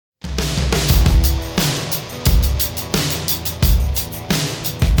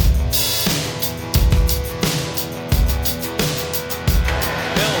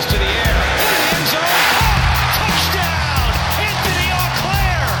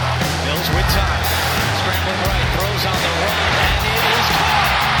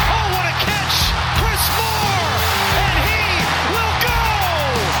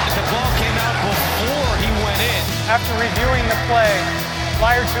reviewing the play.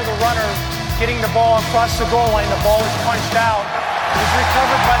 Flyer to the runner, getting the ball across the goal line. The ball is punched out. It is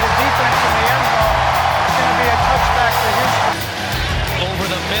recovered by the defense in the end zone. It's going to be a touchback for Houston. Over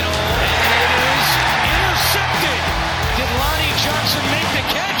the middle, and it is intercepted. Did Lonnie Johnson make the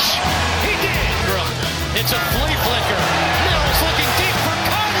catch? He did. It's a flea flicker. Mills looking deep for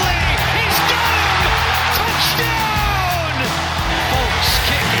Conley. He's got him! Touchdown! Folks,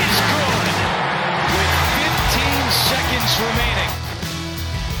 kick is good. With 15 seconds remaining.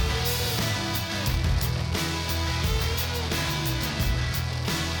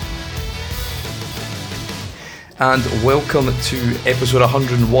 And welcome to episode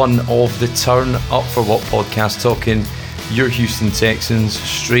 101 of the Turn Up For What podcast, talking your Houston Texans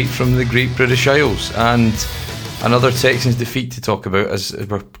straight from the Great British Isles. And another Texans defeat to talk about, as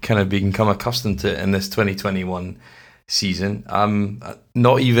we're kind of become accustomed to in this 2021 season.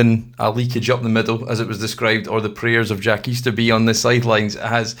 Not even a leakage up the middle, as it was described, or the prayers of Jack Easterby on the sidelines,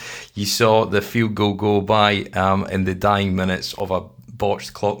 as you saw the field goal go by in the dying minutes of a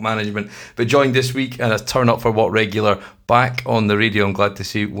botched clock management. But joined this week and a Turn Up For What regular back on the radio. I'm glad to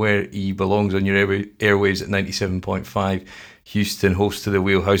see where he belongs on your airwaves at 97.5. Houston, host to the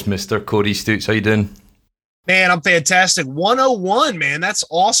Wheelhouse, Mr. Cody Stutes. How you doing? Man, I'm fantastic. 101, man. That's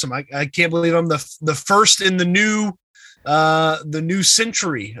awesome. I can't believe I'm the first in the new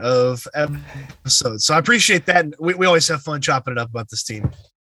century of episodes. So I appreciate that. We always have fun chopping it up about this team.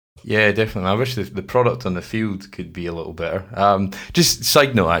 Yeah, definitely. I wish the product on the field could be a little better. Just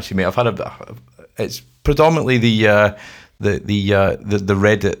side note, actually, mate. I've had it's predominantly the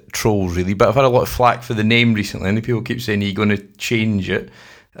Reddit trolls, really, but I've had a lot of flack for the name recently. And people keep saying, "Are you going to change it?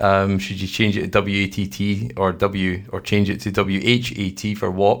 Should you change it to WATT or change it to WHAT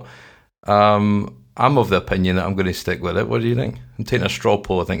for what?" I'm of the opinion that I'm going to stick with it. What do you think? I'm taking a straw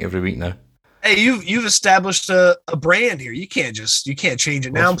poll, I think, every week now. Hey, you've established a brand here. You can't change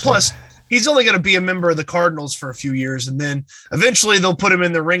it now. And plus, he's only going to be a member of the Cardinals for a few years, and then eventually they'll put him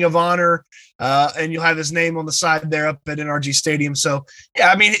in the Ring of Honor, and you'll have his name on the side there up at NRG Stadium. So, yeah,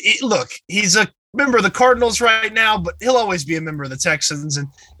 I mean, look, he's a member of the Cardinals right now, but he'll always be a member of the Texans, and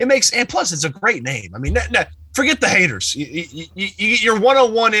plus it's a great name. I mean, forget the haters. You're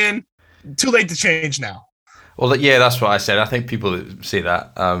 101 in. Too late to change now. Well, yeah, that's what I said. I think people that say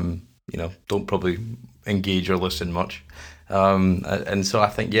that, don't probably engage or listen much, and so I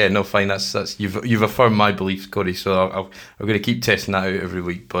think, yeah, no, fine. That's you've affirmed my beliefs, Cody. So I'm going to keep testing that out every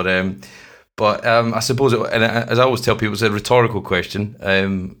week. But I suppose, and as I always tell people, it's a rhetorical question.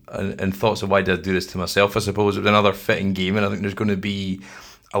 And thoughts of why did I do this to myself? I suppose it was another fitting game, and I think there's going to be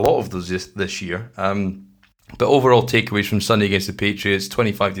a lot of those this year. But overall takeaways from Sunday against the Patriots,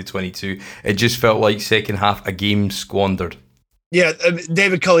 25-22. It just felt like second half a game squandered. Yeah,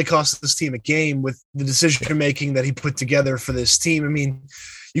 David Culley cost this team a game with the decision-making that he put together for this team. I mean,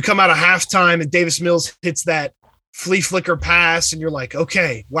 you come out of halftime and Davis Mills hits that flea flicker pass, and you're like,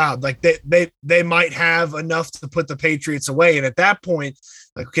 okay, wow, like they might have enough to put the Patriots away. And at that point,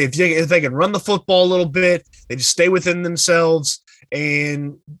 like, okay, if they can run the football a little bit, they just stay within themselves,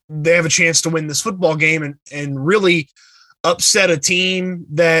 and they have a chance to win this football game and really upset a team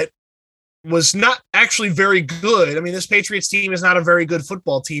that was not actually very good. I mean, this Patriots team is not a very good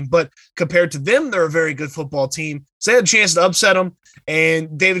football team, but compared to them, they're a very good football team. So they had a chance to upset them,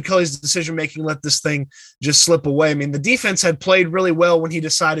 and David Culley's decision-making let this thing just slip away. I mean, the defense had played really well when he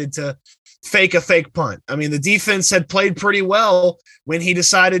decided to fake a fake punt. I mean, the defense had played pretty well when he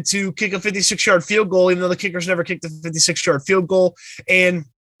decided to kick a 56-yard field goal, even though the kickers never kicked a 56-yard field goal. And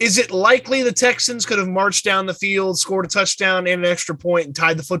is it likely the Texans could have marched down the field, scored a touchdown and an extra point, and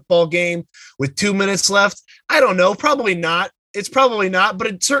tied the football game with 2 minutes left? I don't know. Probably not. It's probably not, but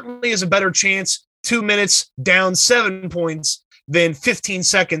it certainly is a better chance 2 minutes down 7 points than 15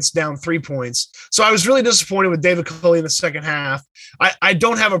 seconds down 3 points. So I was really disappointed with David Culley in the second half. I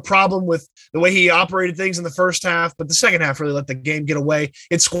don't have a problem with the way he operated things in the first half, but the second half really let the game get away.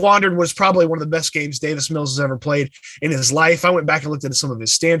 It squandered was probably one of the best games Davis Mills has ever played in his life. I went back and looked at some of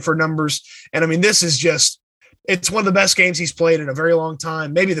his Stanford numbers, and I mean, this is just – it's one of the best games he's played in a very long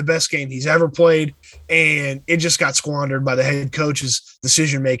time, maybe the best game he's ever played, and it just got squandered by the head coach's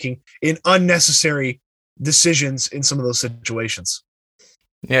decision-making in unnecessary decisions in some of those situations.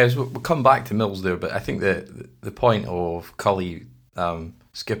 Yeah, so we'll come back to Mills there, but I think the point of Culley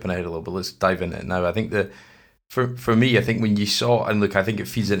skipping ahead a little bit, let's dive into it now. I think that for me, I think when you saw, and look, I think it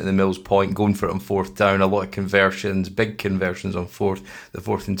feeds into the Mills point, going for it on fourth down, a lot of conversions, big conversions on fourth. The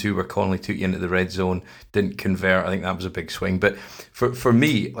 4th and 2 where Conley took you into the red zone, didn't convert. I think that was a big swing. But for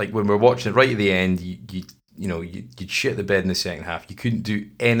me, like when we're watching it right at the end, you'd shit the bed in the second half. You couldn't do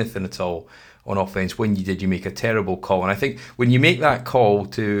anything at all on offense. When you did, you make a terrible call. And I think when you make that call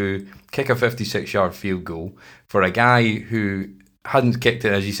to kick a 56-yard field goal for a guy who hadn't kicked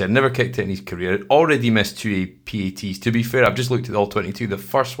it, as you said, never kicked it in his career, already missed 2 PATs. To be fair, I've just looked at all 22. The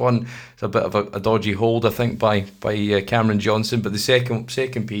first one is a bit of a dodgy hold, I think, by Cameron Johnson, but the second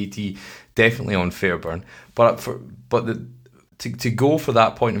PAT definitely on Fairbairn. To go for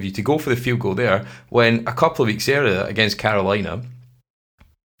that point of view, to go for the field goal there, when a couple of weeks earlier against Carolina,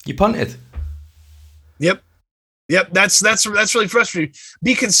 you punted. Yep. That's really frustrating.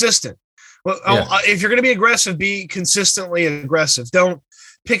 Be consistent. Well, if you're going to be aggressive, be consistently aggressive. Don't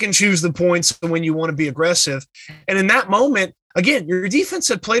pick and choose the points when you want to be aggressive. And in that moment, again, your defense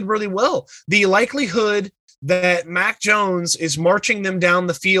had played really well. The likelihood that Mac Jones is marching them down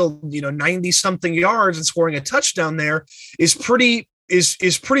the field, 90 something yards and scoring a touchdown there is pretty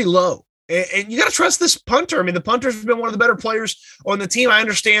low. And you got to trust this punter. I mean, the punter's been one of the better players on the team. I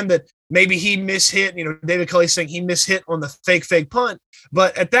understand that maybe he mishit, David Culley saying he mishit on the fake punt.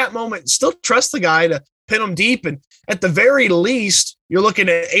 But at that moment, still trust the guy to pin him deep. And at the very least, you're looking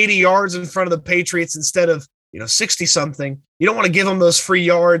at 80 yards in front of the Patriots instead of, 60 something. You don't want to give them those free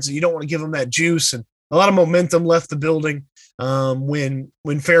yards. And you don't want to give them that juice. And a lot of momentum left the building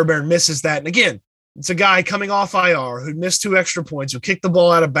when Fairbairn misses that. And again, it's a guy coming off IR who missed 2 extra points, who kicked the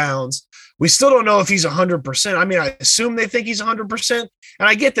ball out of bounds. We still don't know if he's 100%. I mean, I assume they think he's 100%. And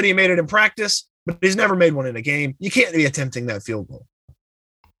I get that he made it in practice, but he's never made one in a game. You can't be attempting that field goal.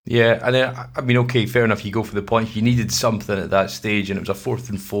 Yeah, and then, I mean, okay, fair enough, you go for the point. You needed something at that stage, and it was a 4th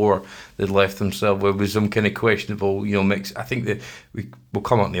and 4 that left themselves with some kind of questionable, mix. I think that we'll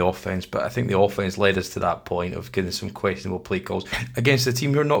come on the offense, but I think the offense led us to that point of getting some questionable play calls against a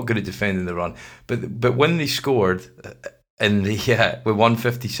team who are not good at defending the run. But when they scored with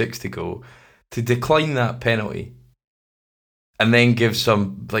 1:56 to go, to decline that penalty and then give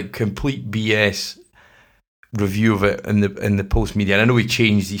some complete BS review of it in the post media. And I know he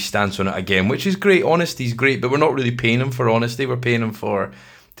changed his stance on it again, which is great. Honesty's great, but we're not really paying him for honesty. We're paying him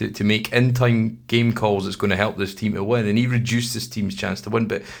to make in-time game calls that's going to help this team to win. And he reduced this team's chance to win.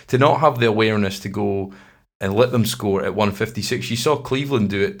 But to not have the awareness to go and let them score at 1:56, you saw Cleveland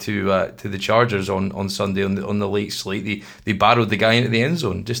do it to the Chargers on Sunday on the late slate. They barreled the guy into the end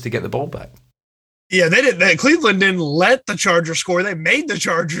zone just to get the ball back. Yeah, they didn't. Cleveland didn't let the Chargers score. They made the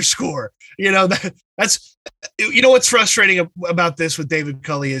Chargers score. That's what's frustrating about this with David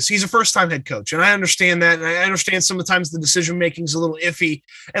Culley is he's a first-time head coach, and I understand that. And I understand sometimes the decision-making is a little iffy,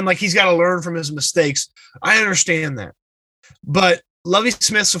 and he's got to learn from his mistakes. I understand that. But Lovie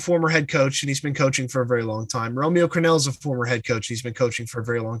Smith's a former head coach, and he's been coaching for a very long time. Romeo Crennel's a former head coach. He's been coaching for a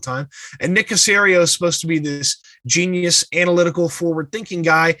very long time. And Nick Caserio is supposed to be this genius, analytical, forward-thinking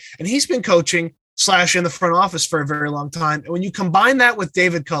guy, and he's been coaching / in the front office for a very long time. And when you combine that with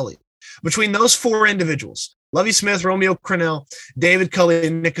David Culley, between those 4 individuals, Lovie Smith, Romeo Crennel, David Culley,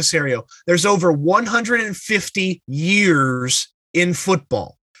 and Nick Caserio, there's over 150 years in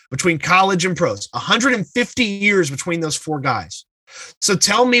football between college and pros. 150 years between those 4 guys. So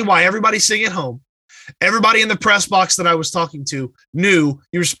tell me why everybody sitting at home, everybody in the press box that I was talking to knew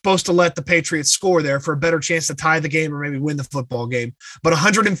you were supposed to let the Patriots score there for a better chance to tie the game or maybe win the football game. But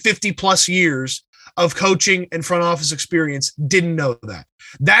 150 plus years of coaching and front office experience didn't know that.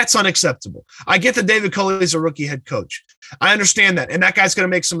 That's unacceptable. I get that David Culley is a rookie head coach. I understand that. And that guy's going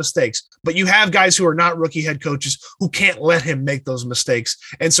to make some mistakes. But you have guys who are not rookie head coaches who can't let him make those mistakes.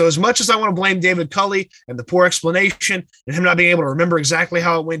 And so as much as I want to blame David Culley and the poor explanation and him not being able to remember exactly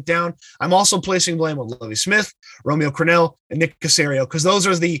how it went down, I'm also placing blame on Lovie Smith, Romeo Crennel, and Nick Caserio, because those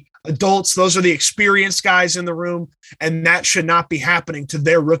are the adults, those are the experienced guys in the room, and that should not be happening to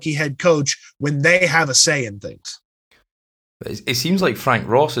their rookie head coach when they have a say in things. It seems like Frank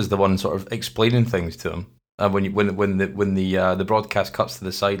Ross is the one sort of explaining things to him when the broadcast cuts to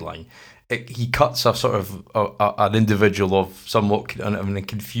the sideline. He cuts a sort of an individual of somewhat in a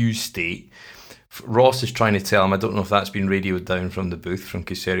confused state. Ross is trying to tell him, I don't know if that's been radioed down from the booth from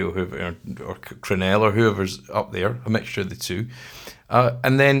Caserio or Crennel or whoever's up there, a mixture of the two.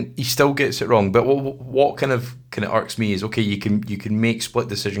 And then he still gets it wrong. But what kind of irks me is, okay, you can make split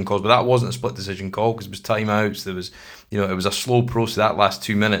decision calls, but that wasn't a split decision call because it was timeouts. There was, it was a slow process. That last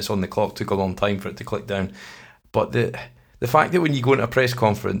 2 minutes on the clock took a long time for it to click down. But the fact that when you go into a press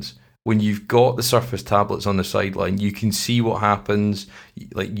conference, when you've got the Surface tablets on the sideline, you can see what happens.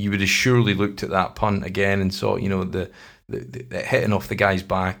 Like, you would have surely looked at that punt again and saw, the hitting off the guy's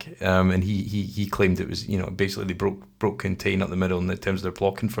back, and he claimed it was, basically they broke contain up the middle in terms of their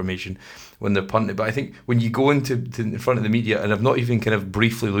blocking formation when they're punting. But I think when you go into in front of the media, and I've not even kind of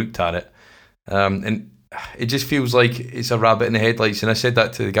briefly looked at it, and it just feels like it's a rabbit in the headlights. And I said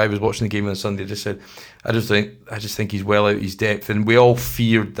that to the guy who was watching the game on Sunday. I just said, I just think he's well out of his depth, and we all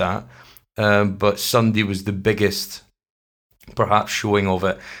feared that. But Sunday was the biggest, perhaps, showing of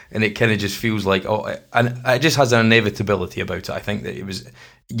it, and it kind of just feels like, and it just has an inevitability about it. I think that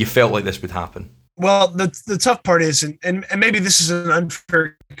you felt like this would happen. Well, the tough part is, and maybe this is an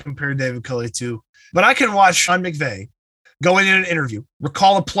unfair compare David Culley to, but I can watch Sean McVay go in an interview,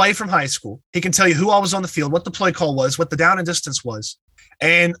 recall a play from high school. He can tell you who all was on the field, what the play call was, what the down and distance was.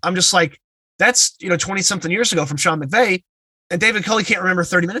 And I'm just like, that's 20-something years ago from Sean McVay, and David Culley can't remember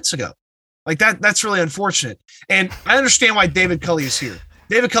 30 minutes ago. Like that's really unfortunate. And I understand why David Culley is here.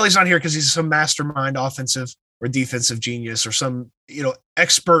 David Culley's not here because he's some mastermind offensive or defensive genius or some,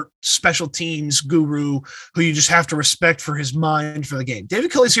 expert special teams guru who you just have to respect for his mind for the game.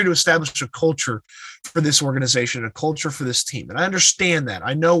 David Culley's here to establish a culture for this organization, a culture for this team. And I understand that.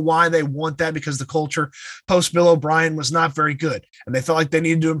 I know why they want that, because the culture post Bill O'Brien was not very good and they felt like they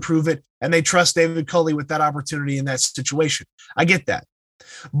needed to improve it. And they trust David Culley with that opportunity in that situation. I get that.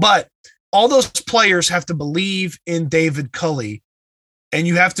 But all those players have to believe in David Culley, and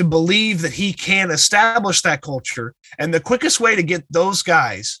you have to believe that he can establish that culture. And the quickest way to get those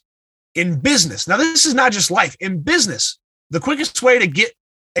guys in business, now this is not just life, in business, the quickest way to get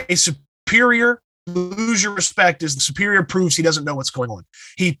a superior lose your respect is the superior proves he doesn't know what's going on.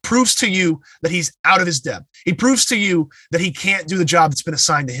 He proves to you that he's out of his depth. He proves to you that he can't do the job that's been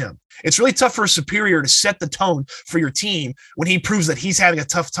assigned to him. It's really tough for a superior to set the tone for your team when he proves that he's having a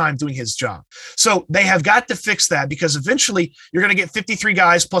tough time doing his job. So they have got to fix that, because eventually you're going to get 53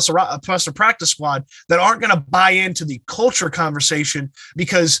 guys plus a practice squad that aren't going to buy into the culture conversation,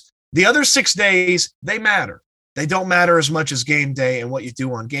 because the other 6 days, they matter. They don't matter as much as game day and what you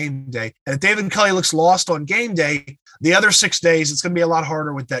do on game day. And if David Culley looks lost on game day, the other 6 days, it's going to be a lot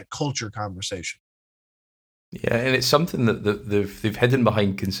harder with that culture conversation. Yeah, and it's something that they've hidden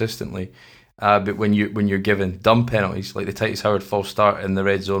behind consistently. But when you're given dumb penalties, like the Titus Howard false start in the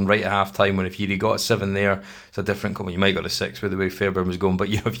red zone right at halftime, when if you'd got a 7 there, it's a different comment. You might got a 6 with the way Fairbairn was going, but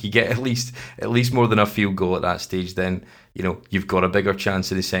if you get at least more than a field goal at that stage, then you've got a bigger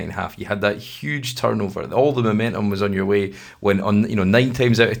chance in the second half. You had that huge turnover. All the momentum was on your way when, 9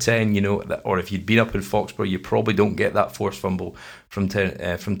 times out of 10, or if you'd been up in Foxborough, you probably don't get that forced fumble from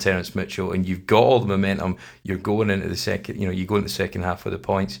Terrence Mitchell, and you've got all the momentum. You're going into the second, you go into the second half with the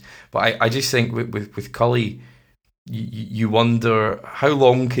points. But I just think with Culley, you wonder how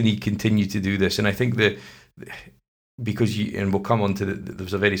long can he continue to do this, and I think because and we'll come on to there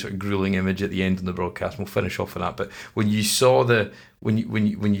was a very sort of grueling image at the end on the broadcast. We'll finish off on that. But when you saw when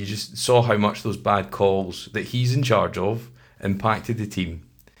you just saw how much those bad calls that he's in charge of impacted the team,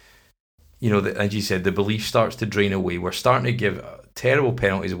 as you said, the belief starts to drain away. We're starting to give terrible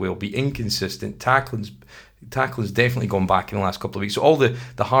penalties away. We'll be inconsistent. Tackling's definitely gone back in the last couple of weeks. So all the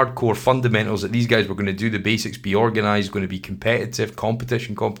hardcore fundamentals that these guys were going to do, the basics, be organised, going to be competitive,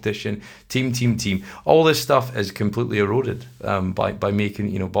 competition, team. All this stuff is completely eroded by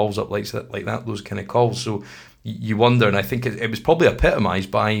making balls up like that, those kind of calls. So you wonder, and I think it was probably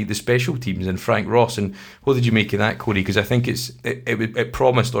epitomised by the special teams and Frank Ross. And what did you make of that, Cody? Because I think it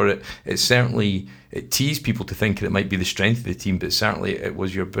promised, or it certainly teased people to think it might be the strength of the team, but certainly it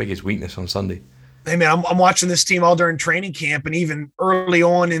was your biggest weakness on Sunday. Hey man, I'm watching this team all during training camp and even early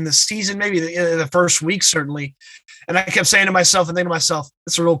on in the season, maybe the first week certainly. And I kept saying to myself and thinking to myself,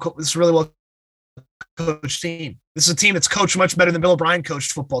 it's a really well coached team. This is a team that's coached much better than Bill O'Brien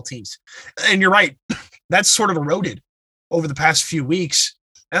coached football teams. And you're right, that's sort of eroded over the past few weeks.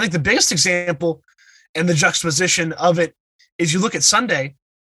 And I think the biggest example and the juxtaposition of it is you look at Sunday,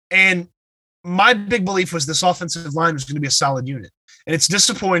 and my big belief was this offensive line was going to be a solid unit. And it's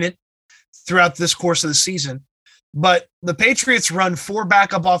disappointed throughout this course of the season, but the Patriots run 4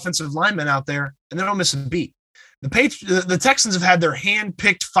 backup offensive linemen out there and they don't miss a beat. The Texans have had their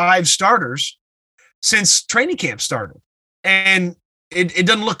hand-picked 5 starters since training camp started, and it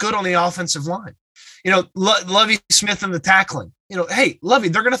doesn't look good on the offensive line. Lovie Smith and the tackling. Hey, Lovie,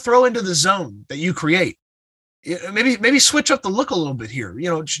 they're going to throw into the zone that you create. Maybe switch up the look a little bit here,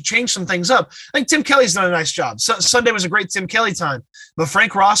 change some things up. I think Tim Kelly's done a nice job. Sunday was a great Tim Kelly time, but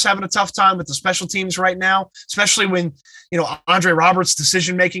Frank Ross having a tough time with the special teams right now, especially when, Andre Roberts'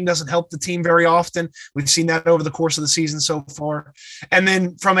 decision-making doesn't help the team very often. We've seen that over the course of the season so far. And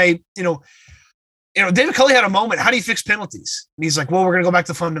then from David Culley had a moment. How do you fix penalties? And he's like, well, we're going to go back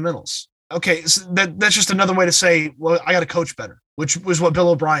to fundamentals. Okay. So that's just another way to say, well, I got to coach better, which was what Bill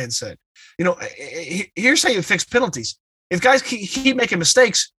O'Brien said. Here's how you fix penalties. If guys keep making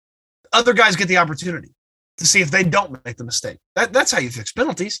mistakes, other guys get the opportunity. to see if they don't make the mistake. That's how you fix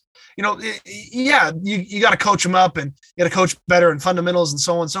penalties. Yeah, you got to coach them up and you got to coach better and fundamentals and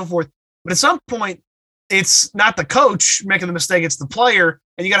so on and so forth. But at some point, it's not the coach making the mistake, it's the player.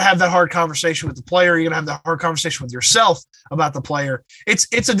 And you got to have that hard conversation with the player. You're going to have that hard conversation with yourself about the player.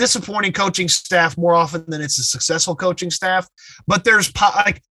 It's a disappointing coaching staff more often than it's a successful coaching staff. But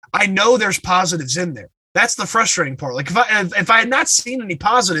I know there's positives in there. That's the frustrating part. Like if I had not seen any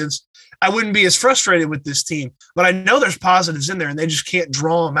positives, I wouldn't be as frustrated with this team. But I know there's positives in there, and they just can't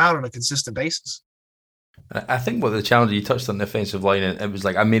draw them out on a consistent basis. I think what the challenge, you touched on the offensive line, and it was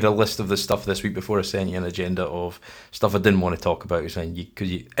like I made a list of the stuff this week before I sent you an agenda of stuff I didn't want to talk about. Saying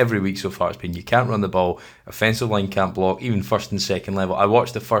because every week so far it's been you can't run the ball, offensive line can't block, even first and second level. I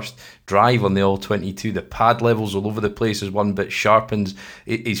watched the first drive on the All-22. The pad levels all over the place as one bit sharpens.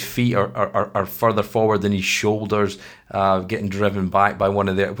 His feet are further forward than his shoulders, getting driven back by one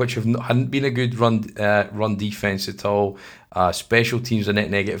of their, which hadn't been a good run defense at all. Special teams are net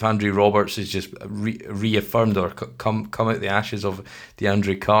negative. Andrew Roberts has just reaffirmed or come out the ashes of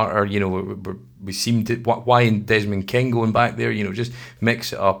DeAndre Carter. We seem to, why Desmond King going back there, just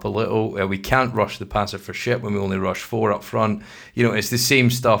mix it up a little. We can't rush the passer for shit when we only rush 4 up front. It's the same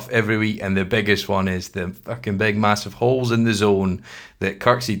stuff every week, and the biggest one is the fucking big massive holes in the zone that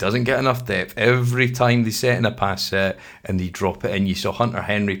Kirksey doesn't get enough depth. Every time they set in a pass set and they drop it in, you saw Hunter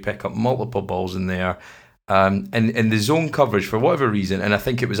Henry pick up multiple balls in there. And the zone coverage, for whatever reason, and I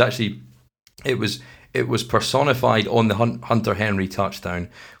think it was personified on the Hunter Henry touchdown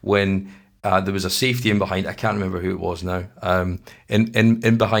when there was a safety in behind. I can't remember who it was now.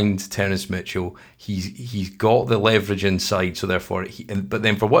 In behind Terrence Mitchell, he's got the leverage inside, so therefore, but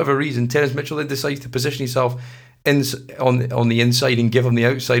then for whatever reason, Terrence Mitchell then decides to position himself on the inside and give him the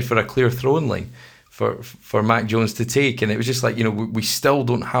outside for a clear throwing lane for Mac Jones to take. And it was just like, we still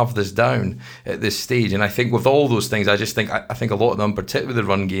don't have this down at this stage. And I think with all those things, I think a lot of them, particularly the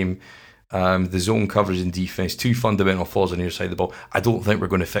run game, the zone coverage and defense, 2 fundamental flaws on either side of the ball, I don't think we're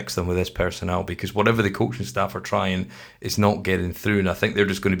going to fix them with this personnel, because whatever the coaching staff are trying, it's not getting through. And I think they're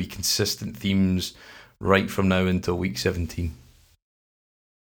just going to be consistent themes right from now until week 17.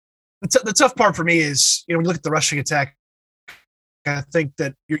 The tough part for me is, when you look at the rushing attack, I think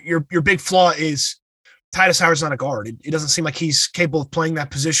that your big flaw is Tytus Howard's not a guard. It doesn't seem like he's capable of playing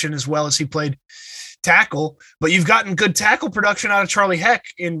that position as well as he played tackle, but you've gotten good tackle production out of Charlie Heck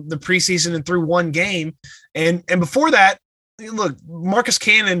in the preseason and through one game. And before that, look, Marcus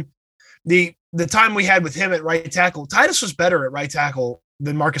Cannon, the time we had with him at right tackle, Tytus was better at right tackle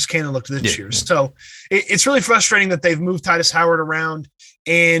than Marcus Cannon looked this year. So it's really frustrating that they've moved Tytus Howard around.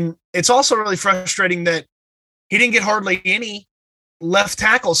 And it's also really frustrating that he didn't get hardly any left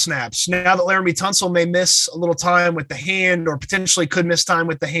tackle snaps. Now that Laramie Tunsil may miss a little time with the hand, or potentially could miss time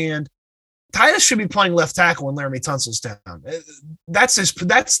with the hand, Tytus should be playing left tackle when Laramie Tunsil's down. That's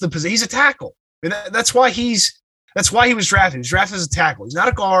the position. He's a tackle. That's why he was drafted. He's drafted as a tackle. He's not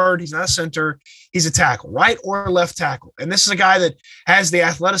a guard. He's not a center. He's a tackle, right or left tackle. And this is a guy that has the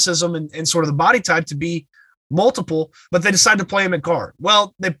athleticism and sort of the body type to be multiple, but they decided to play him at guard.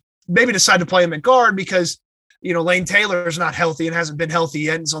 Well, they maybe decided to play him at guard because Lane Taylor is not healthy and hasn't been healthy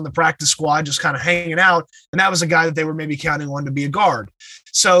yet. He's on the practice squad, just kind of hanging out. And that was a guy that they were maybe counting on to be a guard.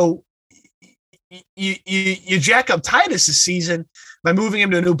 So you jack up Tytus this season by moving him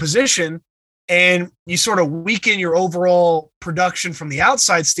to a new position, and you sort of weaken your overall production from the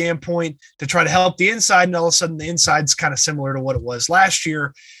outside standpoint to try to help the inside. And all of a sudden the inside's kind of similar to what it was last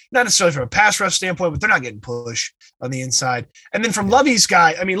year, not necessarily from a pass rush standpoint, but they're not getting push on the inside. And then from Lovey's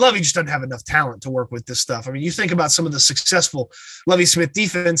guy, Lovey just doesn't have enough talent to work with this stuff. You think about some of the successful Lovey Smith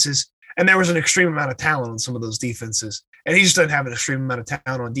defenses, and there was an extreme amount of talent on some of those defenses, and he just doesn't have an extreme amount of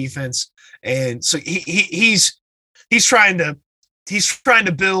talent on defense. And so he's trying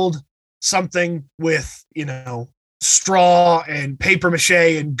to build something with, straw and paper mache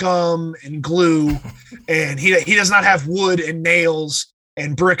and gum and glue. And he does not have wood and nails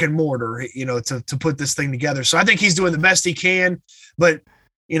and brick and mortar, to put this thing together. So I think he's doing the best he can, but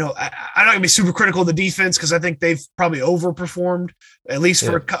I'm not gonna be super critical of the defense, because I think they've probably overperformed, at least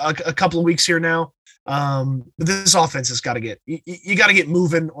for a couple of weeks here now. But this offense has got to get, you got to get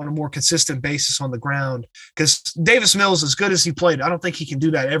moving on a more consistent basis on the ground, because Davis Mills, as good as he played, I don't think he can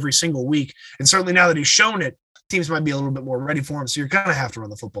do that every single week. And certainly now that he's shown it, teams might be a little bit more ready for him. So you're going to have to run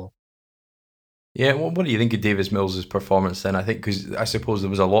the football. Yeah. Well, what do you think of Davis Mills' performance then? I think, because I suppose there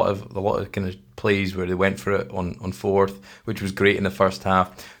was a lot of kind of plays where they went for it on fourth, which was great in the first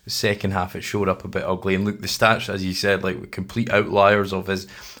half. The second half, it showed up a bit ugly. And look, the stats, as you said, like complete outliers of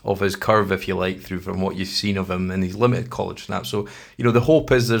his curve, if you like, through from what you've seen of him in his limited college snaps. So, the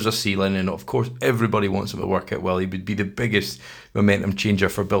hope is there's a ceiling, and of course everybody wants him to work out well. He would be the biggest momentum changer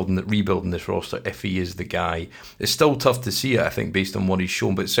for rebuilding this roster if he is the guy. It's still tough to see it, I think, based on what he's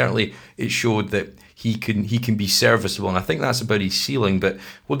shown, but certainly it showed that he can be serviceable, and I think that's about his ceiling. But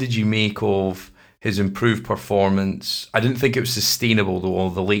what did you make of his improved performance? I didn't think it was sustainable, though, all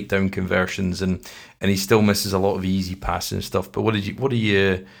the late down conversions, and he still misses a lot of easy passing stuff. But do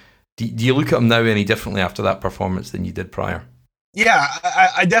you look at him now any differently after that performance than you did prior? Yeah,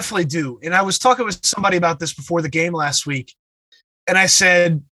 I definitely do. And I was talking with somebody about this before the game last week, and I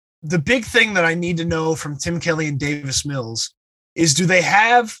said, the big thing that I need to know from Tim Kelly and Davis Mills is, do they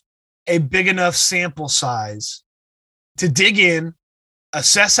have a big enough sample size to dig in,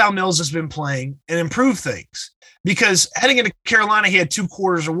 assess how Mills has been playing, and improve things? Because heading into Carolina, he had 2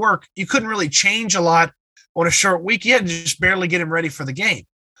 quarters of work. You couldn't really change a lot on a short week. You had to just barely get him ready for the game.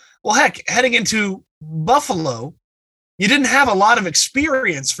 Well, heck, heading into Buffalo, you didn't have a lot of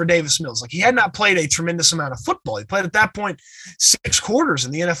experience for Davis Mills. Like, he had not played a tremendous amount of football. He played at that point 6 quarters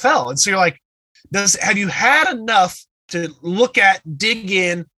in the NFL. And so you're like, have you had enough to look at, dig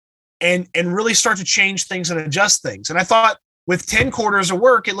in, and really start to change things and adjust things? And I thought with 10 quarters of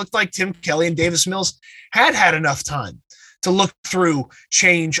work, it looked like Tim Kelly and Davis Mills had enough time to look through,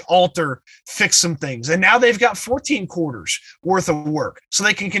 change, alter, fix some things. And now they've got 14 quarters worth of work, so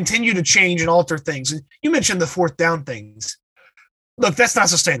they can continue to change and alter things. And you mentioned the fourth down things. Look, that's not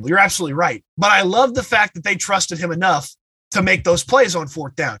sustainable. You're absolutely right. But I love the fact that they trusted him enough to make those plays on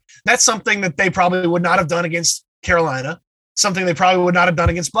fourth down. That's something that they probably would not have done against Carolina, something they probably would not have done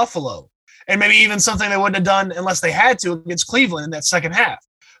against Buffalo, and maybe even something they wouldn't have done unless they had to against Cleveland in that second half.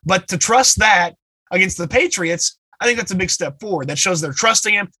 But to trust that against the Patriots, I think that's a big step forward. That shows they're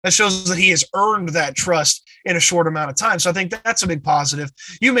trusting him. That shows that he has earned that trust in a short amount of time. So I think that's a big positive.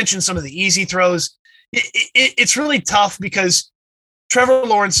 You mentioned some of the easy throws. It's really tough because Trevor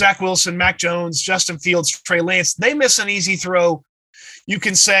Lawrence, Zach Wilson, Mac Jones, Justin Fields, Trey Lance, they miss an easy throw. You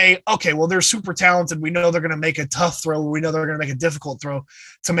can say, okay, well, they're super talented. We know they're going to make a tough throw. We know they're going to make a difficult throw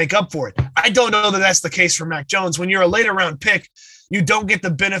to make up for it. I don't know that that's the case for Mac Jones. When you're a later round pick, you don't get the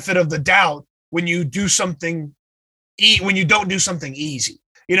benefit of the doubt when you do something when you don't do something easy.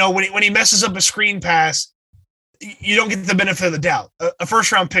 When he messes up a screen pass, you don't get the benefit of the doubt. A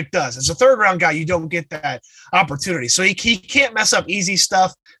first round pick does. As a third round guy, you don't get that opportunity. So he can't mess up easy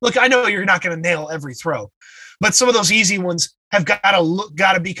stuff. Look, I know you're not going to nail every throw, but some of those easy ones have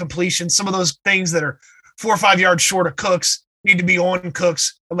got to be completion. Some of those things that are 4 or 5 yards short of Cooks need to be on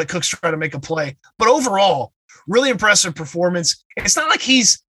Cooks and let Cooks try to make a play. But overall, really impressive performance. It's not like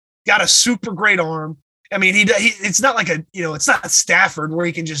he's got a super great arm. I mean, it's not like it's not Stafford where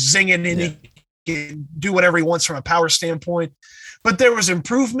he can just zing it in. Yeah. He can do whatever he wants from a power standpoint. But there was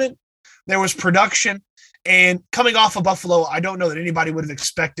improvement. There was production. And coming off of Buffalo, I don't know that anybody would have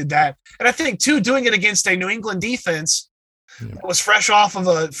expected that. And I think, too, doing it against a New England defense that was fresh off of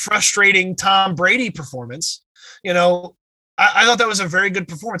a frustrating Tom Brady performance, I thought that was a very good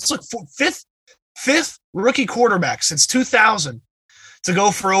performance. Look, fifth rookie quarterback since 2000 to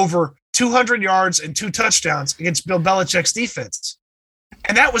go for over 200 yards and 2 touchdowns against Bill Belichick's defense.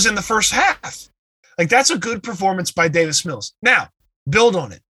 And that was in the first half. Like, that's a good performance by Davis Mills. Now, build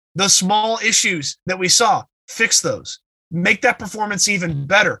on it. The small issues that we saw, fix those. Make that performance even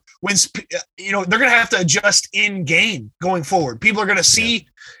better. When they're going to have to adjust in game going forward. People are going to see,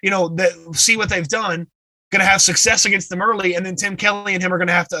 see what they've done, going to have success against them early, and then Tim Kelly and him are going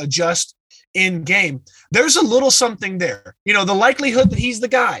to have to adjust in game. There's a little something there. The likelihood that he's the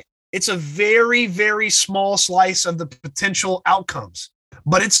guy, it's a very, very small slice of the potential outcomes,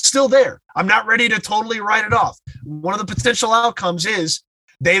 but it's still there. I'm not ready to totally write it off. One of the potential outcomes is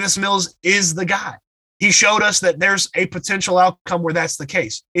Davis Mills is the guy. He showed us that there's a potential outcome where that's the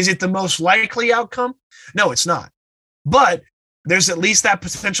case. Is it the most likely outcome? No, it's not. But there's at least that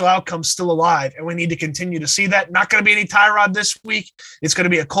potential outcome still alive, and we need to continue to see that. Not going to be any Tyrod this week. It's going to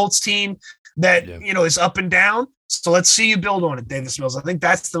be a Colts team that is up and down. So let's see you build on it, Davis Mills. I think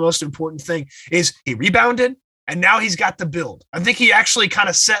that's the most important thing. Is he rebounded, and now he's got the build. I think he actually kind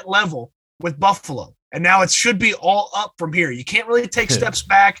of set level with Buffalo, and now it should be all up from here. You can't really take steps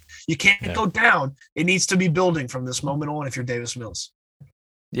back. You can't go down. It needs to be building from this moment on if you're Davis Mills.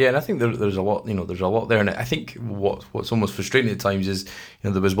 Yeah, and I think there's a lot, there's a lot there, and I think what's almost frustrating at times is,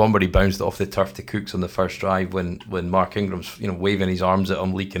 there was one where he bounced it off the turf to Cooks on the first drive when Mark Ingram's, waving his arms at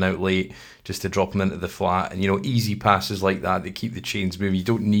him, leaking out late just to drop him into the flat, and easy passes like that keep the chains moving. You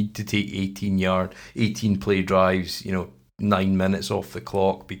don't need to take 18 play drives, 9 minutes off the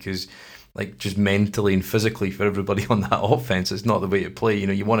clock, because just mentally and physically for everybody on that offense, it's not the way to play.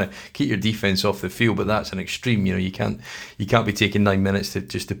 You want to keep your defense off the field, but that's an extreme. You can't be taking 9 minutes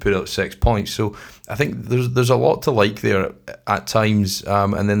to put out 6 points. So I think there's a lot to like there at times,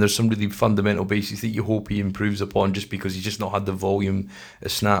 and then there's some really fundamental basics that you hope he improves upon, just because he's just not had the volume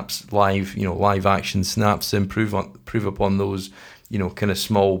of snaps, live action snaps to improve upon those kind of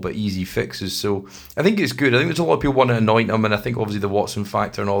small but easy fixes. So I think it's good. I think there's a lot of people want to anoint him, and I think obviously the Watson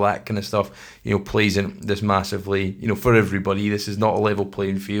factor and all that kind of stuff, plays in this massively. For everybody, this is not a level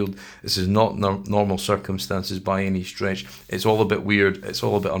playing field. This is not normal circumstances by any stretch. It's all a bit weird. It's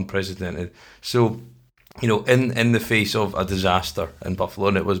all a bit unprecedented. So, in the face of a disaster in Buffalo,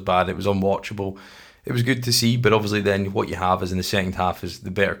 and it was bad, it was unwatchable, it was good to see. But obviously then what you have is in the second half is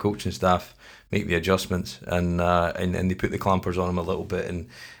the better coaching staff make the adjustments, and they put the clampers on him a little bit, and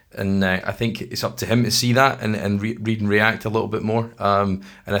I think it's up to him to see that and read and react a little bit more. And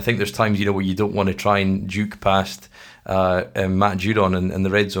I think there's times where you don't want to try and juke past Matt Judon in the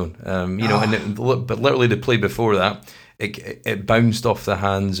red zone. But literally the play before that, it bounced off the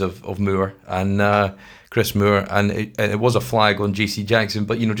hands of Moore and Chris Moore, and it was a flag on JC Jackson.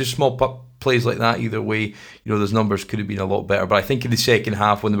 But just small plays like that, either way, those numbers could have been a lot better. But I think in the second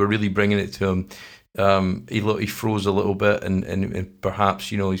half, when they were really bringing it to him, he froze a little bit, and perhaps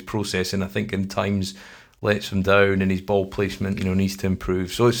his processing, I think, in times lets him down, and his ball placement needs to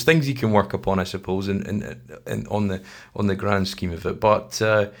improve. So it's things he can work upon, I suppose, and on the grand scheme of it. But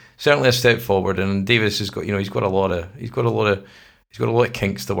certainly a step forward. And Davis has got he's got a lot of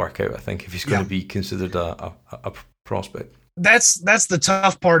kinks to work out, I think, if he's going to be considered a prospect. That's the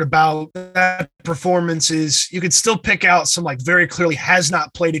tough part about that performance is you could still pick out some very clearly has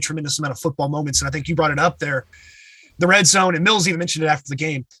not played a tremendous amount of football moments. And I think you brought it up there, the red zone, and Mills even mentioned it after the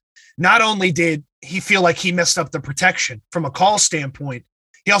game. Not only did he feel like he messed up the protection from a call standpoint,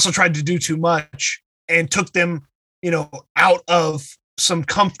 he also tried to do too much and took them, out of some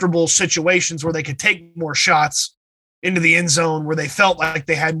comfortable situations where they could take more shots into the end zone, where they felt like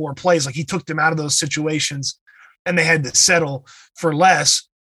they had more plays. Like he took them out of those situations and they had to settle for less.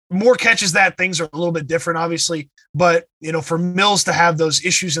 More catches that, things are a little bit different, obviously. But, for Mills to have those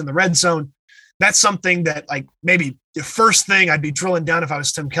issues in the red zone, that's something that, maybe the first thing I'd be drilling down if I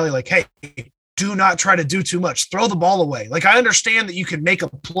was Tim Kelly, hey, do not try to do too much. Throw the ball away. I understand that you can make a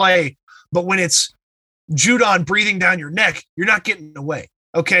play, but when it's Judon breathing down your neck, you're not getting away.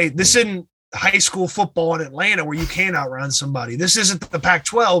 Okay, this isn't high school football in Atlanta where you can outrun somebody. This isn't the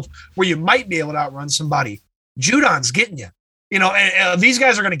Pac-12 where you might be able to outrun somebody. Judon's getting you, and these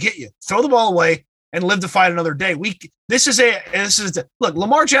guys are going to get you. Throw the ball away and live to fight another day. Look,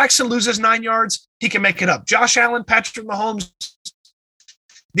 Lamar Jackson loses 9 yards. He can make it up. Josh Allen, Patrick Mahomes,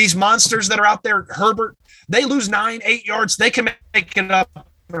 these monsters that are out there, Herbert, they lose 9-8 yards. They can make it up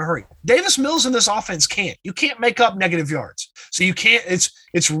in a hurry. Davis Mills in this offense can't. You can't make up negative yards. So you can't,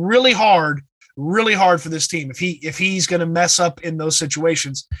 it's really hard for this team if he's going to mess up in those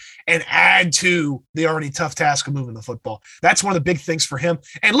situations and add to the already tough task of moving the football. That's one of the big things for him.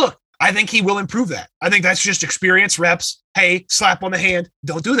 And look, I think he will improve that. I think that's just experience, reps. Hey, slap on the hand.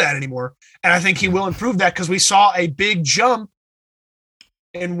 Don't do that anymore. And I think he will improve that because we saw a big jump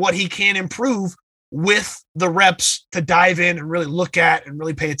in what he can improve with the reps to dive in and really look at and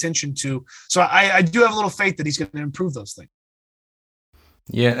really pay attention to. So I do have a little faith that he's going to improve those things.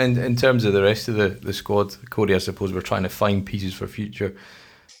 Yeah, and in terms of the rest of the squad, Cody, I suppose we're trying to find pieces for future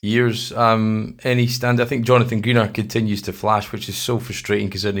years. Any stand? I think Jonathan Greener continues to flash, which is so frustrating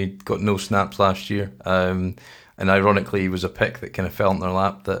because he got no snaps last year. And ironically, he was a pick that kind of fell in their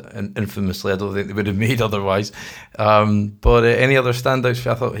lap that infamously I don't think they would have made otherwise. But any other standouts?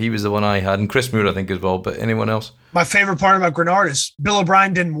 I thought he was the one I had. And Chris Moore, I think, as well. But anyone else? My favorite part about Grenard is Bill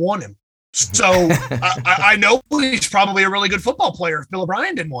O'Brien didn't want him. So I know he's probably a really good football player if Bill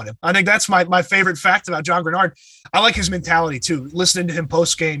O'Brien didn't want him. I think that's my favorite fact about John Grenard. I like his mentality, too. Listening to him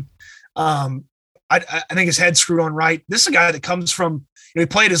post-game, I think his head's screwed on right. This is a guy that comes from, he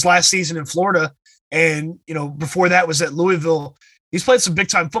played his last season in Florida. And, before that was at Louisville. He's played some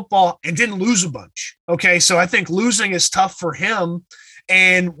big-time football and didn't lose a bunch. Okay, so I think losing is tough for him.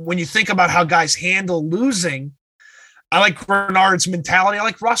 And when you think about how guys handle losing, I like Bernard's mentality. I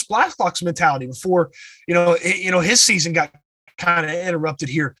like Ross Blacklock's mentality before, his season got kind of interrupted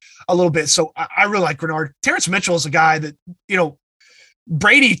here a little bit. So I really like Grenard. Terrence Mitchell is a guy that,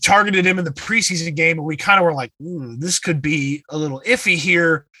 Brady targeted him in the preseason game, and we kind of were like, this could be a little iffy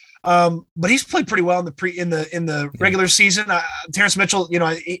here. But he's played pretty well in the regular season. Terrence Mitchell,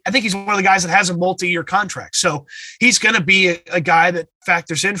 I think he's one of the guys that has a multi-year contract, so he's going to be a guy that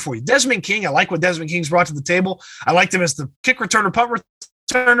factors in for you. Desmond King, I like what Desmond King's brought to the table. I liked him as the kick returner, punt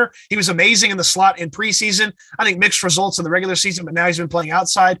returner. He was amazing in the slot in preseason. I think mixed results in the regular season, but now he's been playing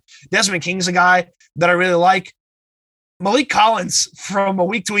outside. Desmond King's a guy that I really like. Malik Collins, from a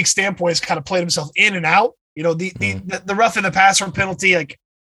week-to-week standpoint, has kind of played himself in and out. The rough in the passer penalty, like,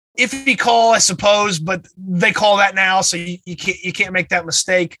 iffy call, I suppose, but they call that now, so you can't make that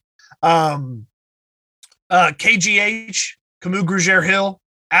mistake. KGH, Camus Grugier-Hill,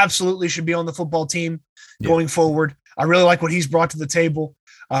 absolutely should be on the football team going forward. I really like what he's brought to the table.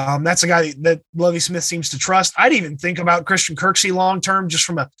 That's a guy that Lovie Smith seems to trust. I'd even think about Christian Kirksey long-term, just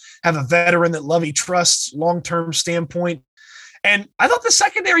have a veteran that Lovie trusts long-term standpoint. And I thought the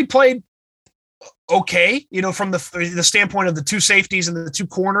secondary played okay, from the standpoint of the two safeties and the two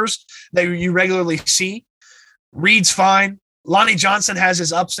corners that you regularly see. Reed's fine. Lonnie Johnson has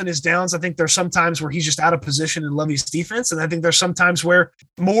his ups and his downs. I think there's some times where he's just out of position in Lovie's defense. And I think there's some times where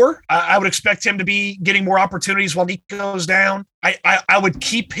I would expect him to be getting more opportunities while Nico goes down. I would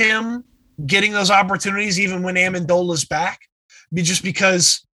keep him getting those opportunities even when Amendola's back, just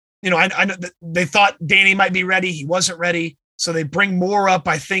because, I know that they thought Danny might be ready. He wasn't ready. So they bring more up,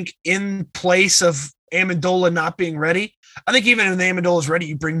 I think, in place of Amendola not being ready. I think even when Amendola's ready,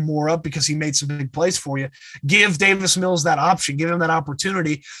 you bring more up because he made some big plays for you. Give Davis Mills that option. Give him that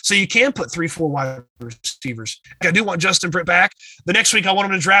opportunity so you can put 3-4 wide receivers. I do want Justin Britt back. The next week, I want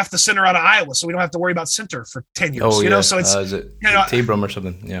him to draft the center out of Iowa so we don't have to worry about center for 10 years. So it's is it Tabram or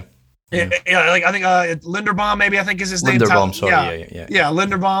something? Yeah. Yeah, like I think Linderbaum, maybe I think is his name. Linderbaum, sorry. Yeah,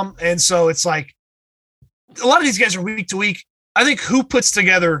 Linderbaum. And so it's like a lot of these guys are week to week. I think who puts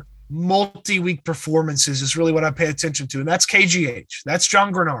together multi-week performances is really what I pay attention to. And that's KGH. That's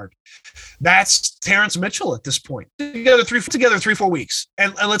John Grenard. That's Terrence Mitchell at this point. Together 3-4 weeks.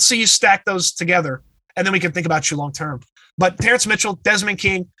 And let's see you stack those together, and then we can think about you long-term. But Terrence Mitchell, Desmond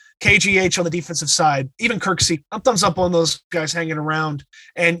King, KGH on the defensive side, even Kirksey, I'm thumbs up on those guys hanging around.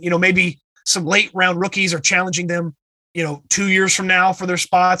 And, maybe some late-round rookies are challenging them, 2 years from now for their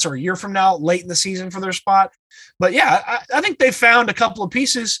spots, or a year from now, late in the season for their spot. But yeah, I think they found a couple of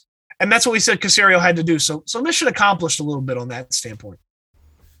pieces, and that's what we said Caserio had to do. So mission accomplished a little bit on that standpoint.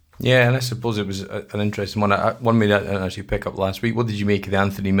 Yeah, and I suppose it was an interesting one. One way that I didn't actually pick up last week. What did you make of the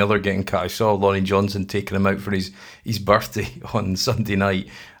Anthony Miller getting cut? I saw Lonnie Johnson taking him out for his birthday on Sunday night.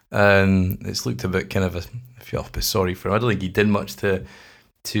 It's looked a bit kind of I feel a bit sorry for him. I don't think he did much to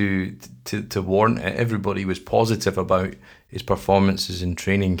warrant it. Everybody was positive about his performances in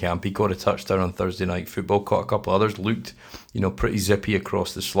training camp. He got a touchdown on Thursday Night Football, caught a couple others, looked pretty zippy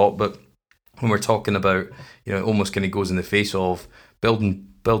across the slot. But when we're talking about it almost kind of goes in the face of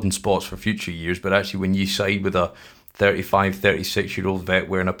building spots for future years, but actually when you side with a 35, 36-year-old vet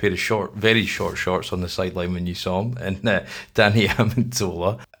wearing a pair of very short shorts on the sideline when you saw him, and Danny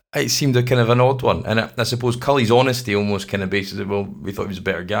Amendola, it seemed a kind of an odd one. And I suppose Cully's honesty almost kind of bases it, well, we thought he was a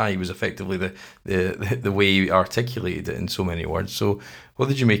better guy. He was effectively the way he articulated it in so many words. So what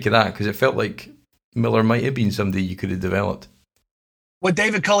did you make of that? Because it felt like Miller might have been somebody you could have developed. What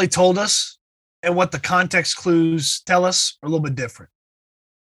David Culley told us and what the context clues tell us are a little bit different.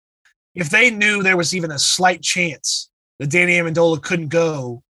 If they knew there was even a slight chance that Danny Amendola couldn't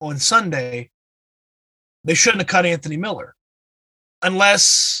go on Sunday, they shouldn't have cut Anthony Miller.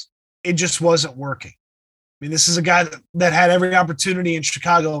 Unless it just wasn't working. I mean, this is a guy that had every opportunity in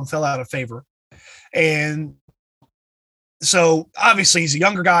Chicago and fell out of favor. And so obviously he's a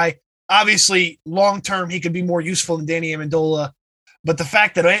younger guy. Obviously, long-term, he could be more useful than Danny Amendola. But the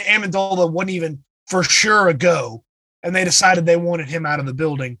fact that Amendola wasn't even for sure a go, and they decided they wanted him out of the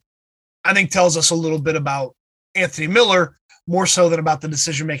building, I think tells us a little bit about Anthony Miller, more so than about the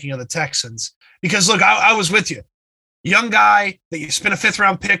decision-making of the Texans. Because, look, I was with you. Young guy that you spent a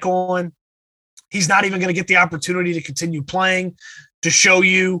 5th-round pick on, he's not even going to get the opportunity to continue playing, to show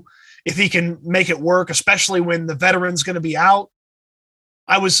you if he can make it work, especially when the veteran's going to be out.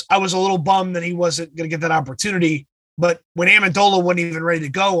 I was a little bummed that he wasn't going to get that opportunity, but when Amendola wasn't even ready to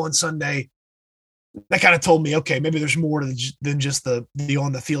go on Sunday, that kind of told me, okay, maybe there's more than just the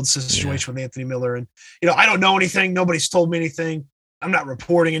on-the-field situation with Anthony Miller. And, I don't know anything. Nobody's told me anything. I'm not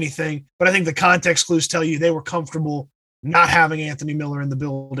reporting anything, but I think the context clues tell you they were comfortable not having Anthony Miller in the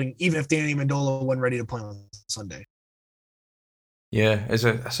building, even if Danny Amendola wasn't ready to play on Sunday. Yeah, I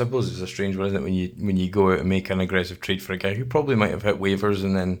suppose it's a strange one, isn't it, when you go out and make an aggressive trade for a guy who probably might have hit waivers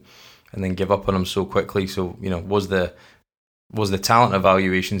and then give up on him so quickly. So, was the was the talent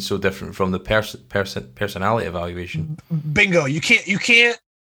evaluation so different from the personality evaluation? Bingo. You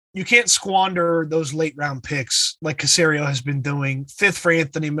can't squander those late round picks like Caserio has been doing. 5th for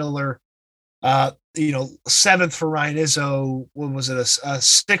Anthony Miller, 7th for Ryan Izzo. What was it? A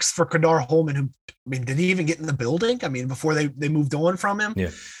 6th for Kadar Holman, who, did he even get in the building? Before they moved on from him?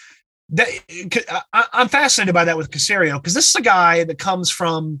 Yeah. I'm fascinated by that with Caserio, because this is a guy that comes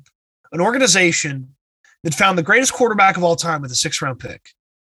from an organization that found the greatest quarterback of all time with a 6th round pick.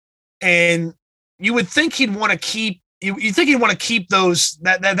 And you would think he'd want to keep those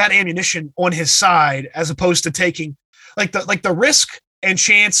that ammunition on his side, as opposed to taking the risk and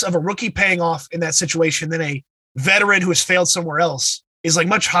chance of a rookie paying off in that situation than a veteran who has failed somewhere else is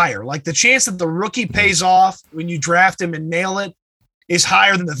much higher. Like, the chance that the rookie pays off when you draft him and nail it is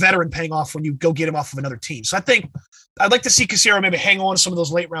higher than the veteran paying off when you go get him off of another team. So I think I'd like to see Caserio maybe hang on to some of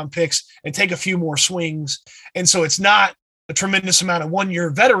those late round picks and take a few more swings. And so it's not a tremendous amount of 1-year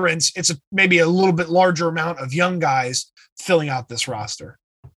veterans. It's maybe a little bit larger amount of young guys filling out this roster.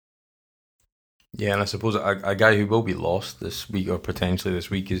 Yeah, and I suppose a guy who will be lost this week, or potentially this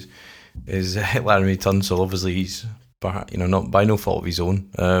week, is Laremy Tunsil. Obviously, he's not by no fault of his own.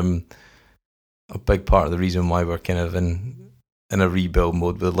 A big part of the reason why we're kind of in a rebuild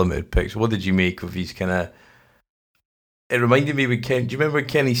mode with limited picks. What did you make of his kind of? It reminded me with Ken. Do you remember when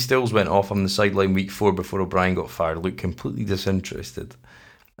Kenny Stills went off on the sideline week 4 before O'Brien got fired? Looked completely disinterested,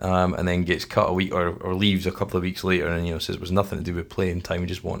 and then gets cut a week or leaves a couple of weeks later, and says it was nothing to do with playing time. He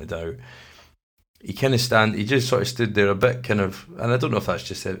just wanted out. He just sort of stood there a bit kind of, and I don't know if that's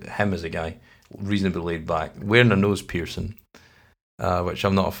just him as a guy, reasonably laid back, wearing a nose piercing, which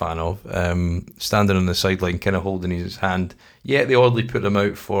I'm not a fan of, standing on the sideline, kind of holding his hand. Yeah, they oddly put him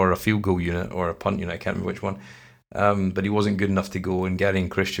out for a field goal unit or a punt unit, I can't remember which one, but he wasn't good enough to go, and Gary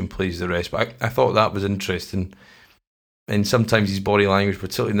and Christian plays the rest. But I thought that was interesting. And sometimes his body language,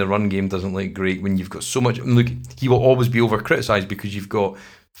 particularly in the run game, doesn't look great when you've got so much. And look, he will always be over-criticised because you've got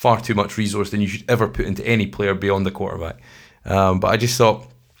far too much resource than you should ever put into any player beyond the quarterback. But I just thought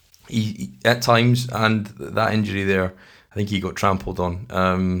he at times, and that injury there, I think he got trampled on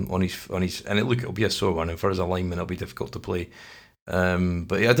his, and it'll be a sore one, and for his alignment it'll be difficult to play. But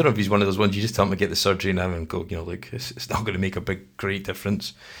I don't know if he's one of those ones you just tell him to get the surgery now and go, look, it's not going to make a great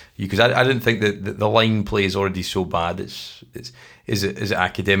difference. Because I didn't think that the line play is already so bad. Is it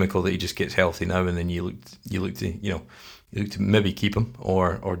academical that he just gets healthy now, and then you look to maybe keep him,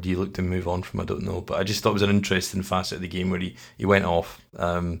 or do you look to move on from him? I don't know. But I just thought it was an interesting facet of the game where he went off,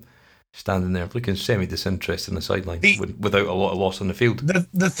 standing there looking semi-disinterested on the sideline without a lot of loss on the field.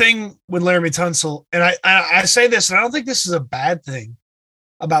 The thing with Laremy Tunsil, and I say this, and I don't think this is a bad thing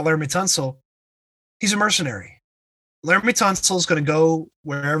about Laremy Tunsil, he's a mercenary. Laremy Tunsil is going to go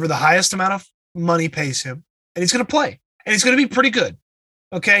wherever the highest amount of money pays him, and he's going to play, and he's going to be pretty good.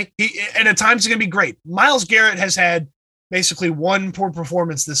 Okay? And at times he's going to be great. Myles Garrett has had basically one poor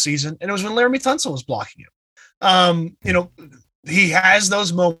performance this season, and it was when Laremy Tunsil was blocking him. He has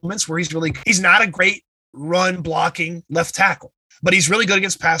those moments where he's not a great run blocking left tackle, but he's really good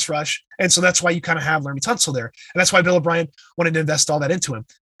against pass rush. And so that's why you kind of have Laremy Tunsil there. And that's why Bill O'Brien wanted to invest all that into him.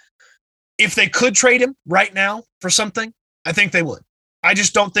 If they could trade him right now for something, I think they would. I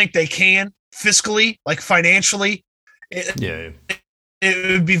just don't think they can fiscally, like financially. It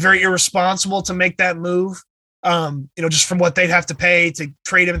would be very irresponsible to make that move. Just from what they'd have to pay to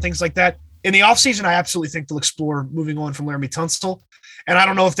trade him and things like that. In the offseason, I absolutely think they'll explore moving on from Laremy Tunsil. And I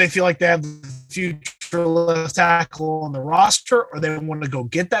don't know if they feel like they have the future left tackle on the roster, or they want to go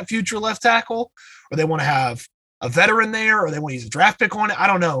get that future left tackle, or they want to have a veteran there, or they want to use a draft pick on it. I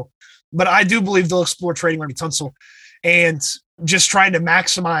don't know. But I do believe they'll explore trading Laremy Tunsil and just trying to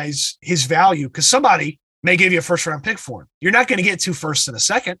maximize his value, because somebody may give you a first-round pick for him. You're not going to get 2 firsts and a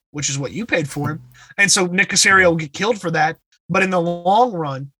second, which is what you paid for him. And so Nick Caserio will get killed for that. But in the long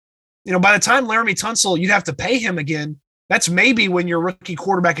run, by the time Laremy Tunsil, you'd have to pay him again. That's maybe when your rookie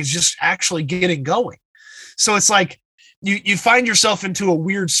quarterback is just actually getting going. So it's like you find yourself into a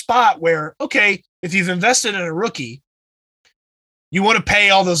weird spot where, okay, if you've invested in a rookie, you want to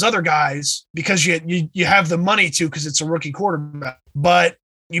pay all those other guys because you have the money to, because it's a rookie quarterback. But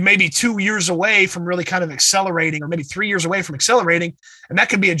you may be 2 years away from really kind of accelerating, or maybe 3 years away from accelerating, and that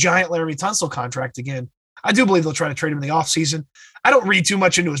could be a giant Laremy Tunsil contract again. I do believe they'll try to trade him in the offseason. I don't read too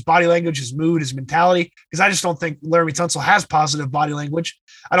much into his body language, his mood, his mentality, because I just don't think Laremy Tunsil has positive body language.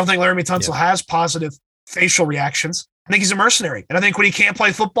 I don't think Laremy Tunsil has positive facial reactions. I think he's a mercenary. And I think when he can't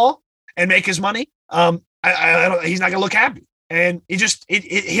play football and make his money, he's not going to look happy. And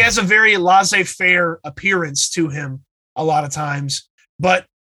he has a very laissez-faire appearance to him a lot of times. But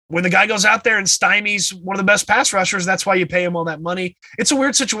when the guy goes out there and stymies one of the best pass rushers, that's why you pay him all that money. It's a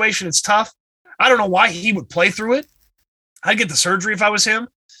weird situation. It's tough. I don't know why he would play through it. I'd get the surgery if I was him.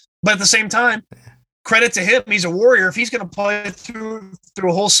 But at the same time, credit to him. He's a warrior. If he's going to play through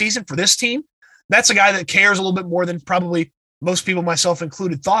a whole season for this team, that's a guy that cares a little bit more than probably most people, myself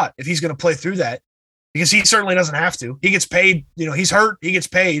included, thought, if he's going to play through that, because he certainly doesn't have to. He gets paid. He's hurt. He gets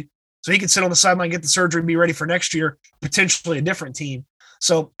paid. So he can sit on the sideline, get the surgery, and be ready for next year, potentially a different team.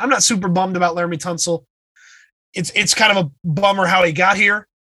 So I'm not super bummed about Laremy Tunsil. It's kind of a bummer how he got here,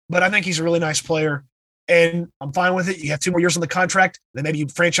 but I think he's a really nice player, and I'm fine with it. You have 2 more years on the contract, then maybe you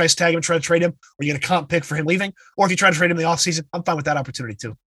franchise tag him and try to trade him, or you get a comp pick for him leaving, or if you try to trade him in the offseason, I'm fine with that opportunity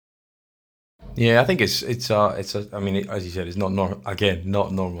too. Yeah, I think it's I mean, as you said, it's not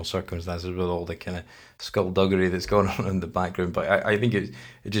normal circumstances with all the kind of skullduggery that's going on in the background. But I think it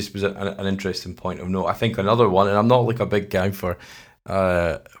just was an interesting point of note. I think another one, and I'm not like a big guy for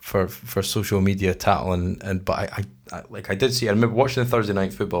social media tattle, but I did see. I remember watching the Thursday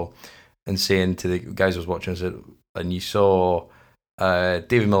night football and saying to the guys I was watching, I said, and you saw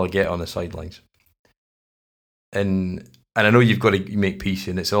David Miller get on the sidelines, and I know you've got to make peace,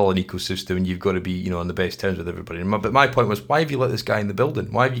 and it's all an ecosystem, and you've got to be, on the best terms with everybody. But my point was, why have you let this guy in the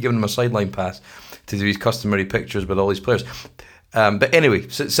building? Why have you given him a sideline pass to do his customary pictures with all these players? But anyway,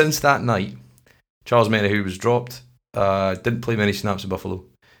 since that night, Charles Menahu was dropped. Didn't play many snaps at Buffalo.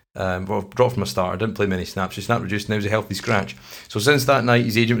 Dropped from a starter. Didn't play many snaps. His snap reduced, and now he's a healthy scratch. So since that night,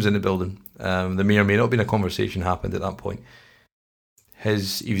 his agent was in the building. There may or may not have been a conversation happened at that point. He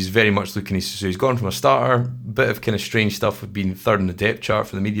was very much looking. So he's gone from a starter, bit of kind of strange stuff with being third in the depth chart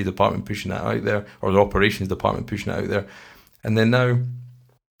for the media department pushing that out there, or the operations department pushing it out there, and then now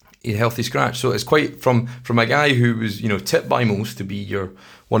a healthy scratch. So it's quite from a guy who was tipped by most to be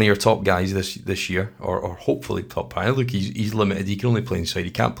one of your top guys this year, or hopefully top guy. Look, he's limited. He can only play inside.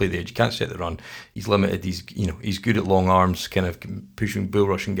 He can't play the edge. He can't set the run. He's limited. He's good at long arms, kind of pushing, bull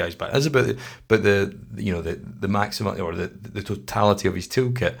rushing guys back. That's about the maximum or the totality of his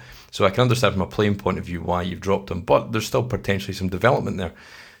toolkit. So I can understand from a playing point of view why you've dropped him, but there's still potentially some development there.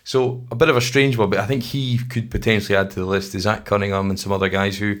 So a bit of a strange one, but I think he could potentially add to the list. Is Zach Cunningham and some other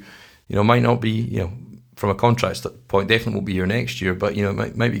guys who, might not be, from a contract point, definitely won't be here next year, but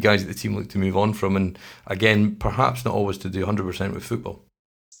might be guys that the team look to move on from, and again, perhaps not always to do 100% with football.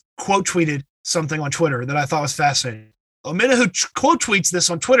 Quote tweeted something on Twitter that I thought was fascinating. Menahu quote tweets this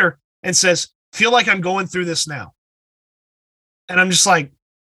on Twitter and says, "Feel like I'm going through this now," and I'm just like,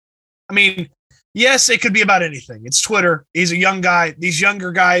 I mean, yes, it could be about anything. It's Twitter. He's a young guy. These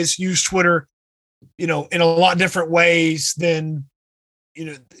younger guys use Twitter, in a lot different ways than.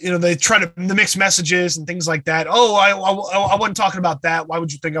 They try to mix messages and things like that. Oh, I wasn't talking about that. Why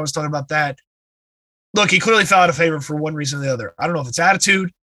would you think I was talking about that? Look, he clearly fell out of favor for one reason or the other. I don't know if it's attitude.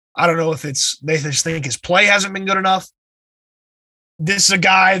 I don't know if they just think his play hasn't been good enough. This is a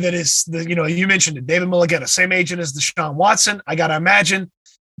guy that is, you mentioned it, David Mulugheta, same agent as Deshaun Watson. I got to imagine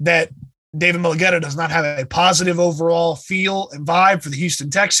that David Mulugheta does not have a positive overall feel and vibe for the Houston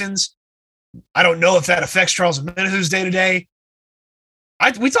Texans. I don't know if that affects Charles Menahu's day-to-day.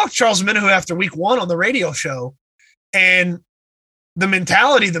 We talked to Charles Menahu after week 1 on the radio show, and the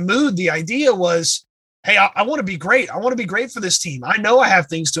mentality, the mood, the idea was, hey, I want to be great. I want to be great for this team. I know I have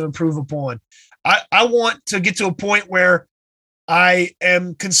things to improve upon. I want to get to a point where I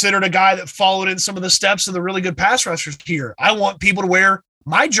am considered a guy that followed in some of the steps of the really good pass rushers here. I want people to wear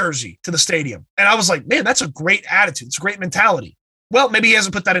my jersey to the stadium. And I was like, man, that's a great attitude. It's a great mentality. Well, maybe he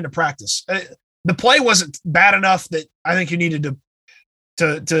hasn't put that into practice. The play wasn't bad enough that I think you needed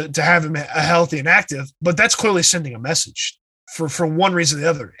to have him healthy and active, but that's clearly sending a message for one reason or the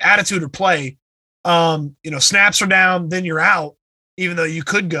other. Attitude or play, snaps are down, then you're out, even though you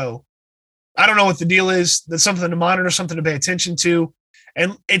could go. I don't know what the deal is. That's something to monitor, something to pay attention to.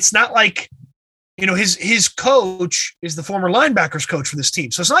 And it's not like, his coach is the former linebackers coach for this team.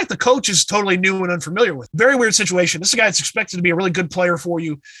 So it's not like the coach is totally new and unfamiliar with. Very weird situation. This is a guy that's expected to be a really good player for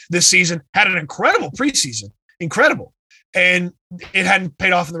you this season, had an incredible preseason, incredible. And it hadn't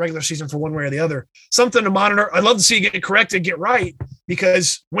paid off in the regular season for one way or the other. Something to monitor. I'd love to see you get corrected, get right,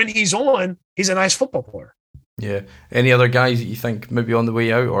 because when he's on, he's a nice football player. Yeah. Any other guys that you think maybe on the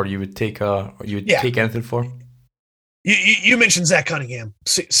way out, or you would take take anything for? You mentioned Zach Cunningham.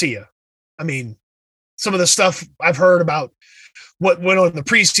 See ya. I mean, some of the stuff I've heard about what went on in the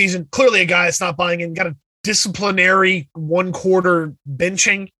preseason. Clearly, a guy that's not buying in, got a disciplinary 1 quarter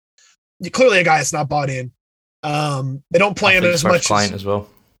benching. Clearly, a guy that's not bought in. They don't play him as much client as well.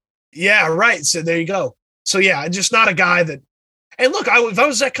 Yeah, right. So there you go. So yeah, just not a guy that. And look, if I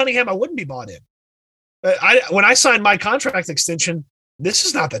was Zach Cunningham, I wouldn't be bought in. When I signed my contract extension, this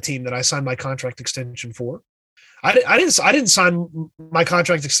is not the team that I signed my contract extension for. I didn't sign my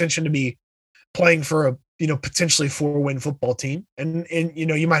contract extension to be playing for a, potentially 4-win football team. And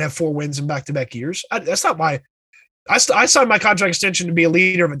you might have 4 wins in back-to-back years. That's not why I signed my contract extension to be a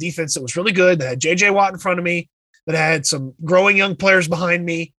leader of a defense that was really good, that had JJ Watt in front of me, that had some growing young players behind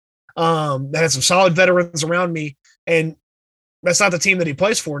me, that had some solid veterans around me. And that's not the team that he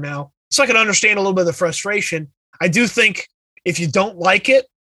plays for now. So I can understand a little bit of the frustration. I do think if you don't like it,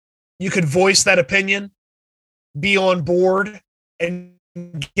 you could voice that opinion, be on board, and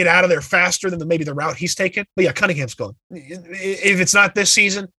get out of there faster than maybe the route he's taken. But yeah, Cunningham's gone. If it's not this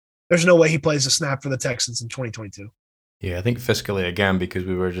season, there's no way he plays a snap for the Texans in 2022. Yeah, I think fiscally again, because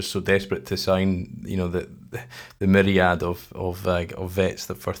we were just so desperate to sign, the myriad of vets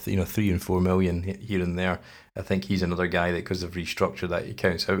that for 3 and 4 million here and there. I think he's another guy that, because of restructure, that he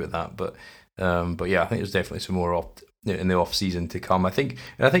counts out of that. But yeah, I think there's definitely some more in the off season to come. I think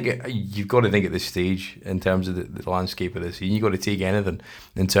you've got to think at this stage in terms of the landscape of this season. You've got to take anything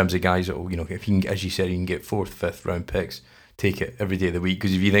in terms of guys that will, if you can, as you said, you can get 4th, 5th round picks. Take it every day of the week,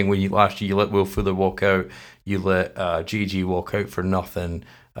 because if you think last year you let Will Fuller walk out, you let JG walk out for nothing,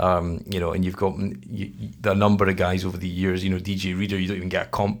 and you've got the number of guys over the years. DJ Reader, you don't even get a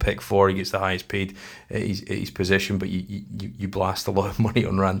comp pick for. He gets the highest paid at his position, but you blast a lot of money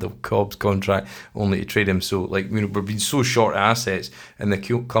on Randall Cobb's contract only to trade him. So we're being so short assets, and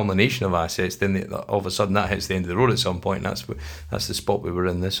the culmination of assets, then all of a sudden that hits the end of the road at some point. And that's the spot we were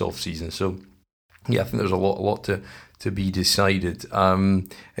in this off season. So yeah, I think there's a lot to be decided.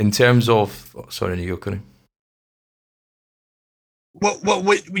 In terms of, sorry, you go, Connie.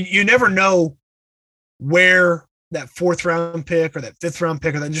 Well, you never know where that 4th round pick or that 5th round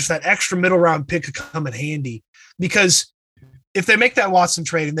pick or just that extra middle round pick could come in handy, because if they make that Watson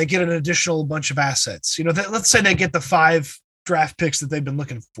trade and they get an additional bunch of assets, let's say they get the 5 draft picks that they've been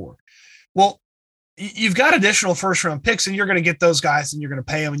looking for. Well, you've got additional 1st round picks, and you're going to get those guys and you're going to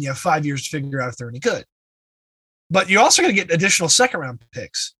pay them, and you have 5 years to figure out if they're any good. But you're also going to get additional 2nd round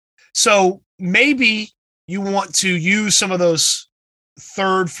picks. So maybe you want to use some of those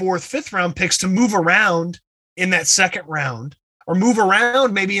 3rd, 4th, 5th round picks to move around in that 2nd round, or move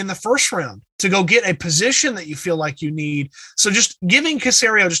around maybe in the 1st round to go get a position that you feel like you need. So just giving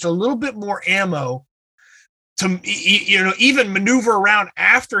Caserio just a little bit more ammo to, even maneuver around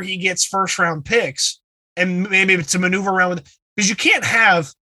after he gets 1st round picks, and maybe to maneuver around with, because you can't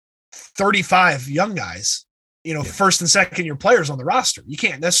have 35 young guys, 1st and 2nd year players on the roster. You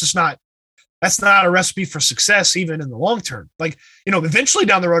can't. That's not a recipe for success, even in the long term. Eventually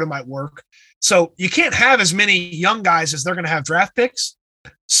down the road it might work. So you can't have as many young guys as they're going to have draft picks.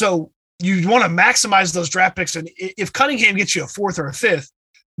 So you want to maximize those draft picks. And if Cunningham gets you a 4th or a 5th,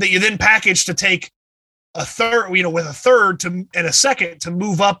 that you then package to take a 3rd, with a 3rd and a 2nd to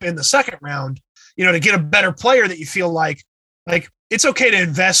move up in the 2nd round, to get a better player that you feel like it's okay to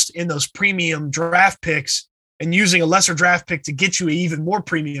invest in those premium draft picks, and using a lesser draft pick to get you an even more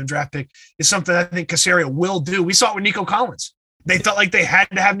premium draft pick is something I think Caserio will do. We saw it with Nico Collins. They felt like they had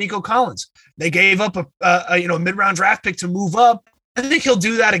to have Nico Collins. They gave up a mid-round draft pick to move up. I think he'll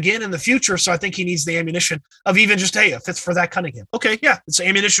do that again in the future. So I think he needs the ammunition of even just, hey, a 5th for that Cunningham. Okay, yeah, it's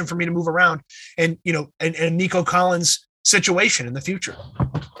ammunition for me to move around, and and Nico Collins' situation in the future.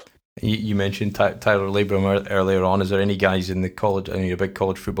 You mentioned Tyler Labrum earlier on. Is there any guys in the college? I mean, you're a big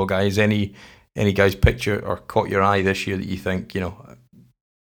college football guy. Is any guys picture or caught your eye this year that you think,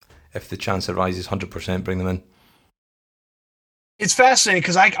 if the chance arises, 100% bring them in? It's fascinating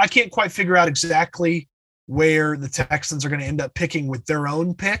because I can't quite figure out exactly where the Texans are going to end up picking with their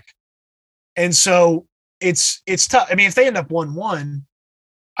own pick. And so it's tough. I mean, if they end up 1-1,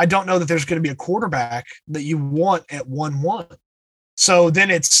 I don't know that there's going to be a quarterback that you want at 1-1. So then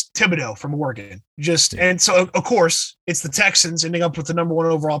it's Thibodeau from Oregon. And so, of course, it's the Texans ending up with the number 1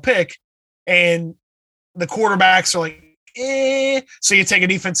 overall pick. And the quarterbacks are like, so you take a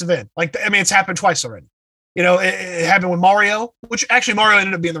defensive end. It's happened twice already. It happened with Mario, which actually Mario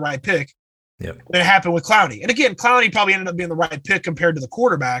ended up being the right pick. Yep. And it happened with Clowney. And again, Clowney probably ended up being the right pick compared to the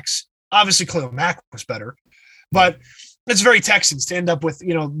quarterbacks. Obviously, Khalil Mack was better. But it's very Texans to end up with,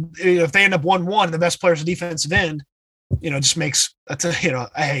 if they end up 1-1 and the best player's a defensive end, just makes,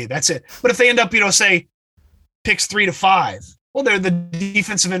 hey, that's it. But if they end up, say, picks 3 to 5, well, they're the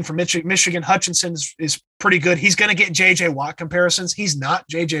defensive end from Michigan. Hutchinson is pretty good. He's going to get J.J. Watt comparisons. He's not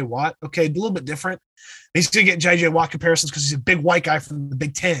J.J. Watt. Okay, a little bit different. He's going to get J.J. Watt comparisons because he's a big white guy from the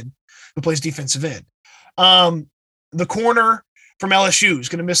Big Ten who plays defensive end. The corner from LSU is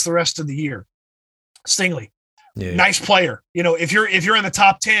going to miss the rest of the year. Stingley, nice player. If you're in the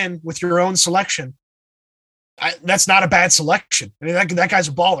top 10 with your own selection, That's not a bad selection. I mean, that guy's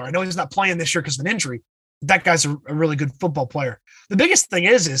a baller. I know he's not playing this year because of an injury. But that guy's a really good football player. The biggest thing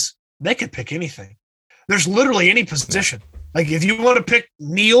is they could pick anything. There's literally any position. Like if you want to pick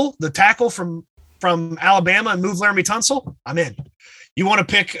Neal, the tackle from Alabama, and move Laramie Tunsil, I'm in. You want to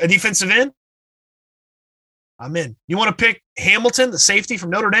pick a defensive end? I'm in. You want to pick Hamilton, the safety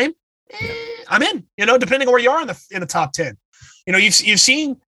from Notre Dame? I'm in. Depending on where you are in the top 10. You've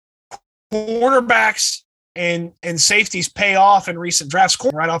seen cornerbacks and safeties pay off in recent drafts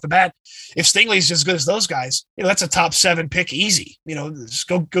right off the bat. If Stingley's as good as those guys, that's a top 7 pick easy. Just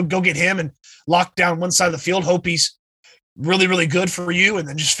go get him and lock down one side of the field. Hope he's really, really good for you, and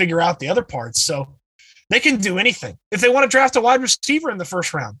then just figure out the other parts. So they can do anything. If they want to draft a wide receiver in the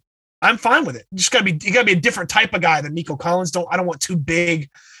first round, I'm fine with it. You gotta be a different type of guy than Nico Collins. I don't want too big,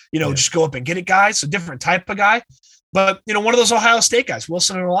 just go up and get it guys. So different type of guy. But one of those Ohio State guys,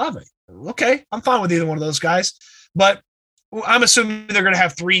 Wilson and Olave. Okay, I'm fine with either one of those guys. But I'm assuming they're going to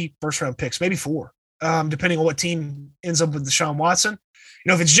have 3 first-round picks, maybe 4, depending on what team ends up with Deshaun Watson.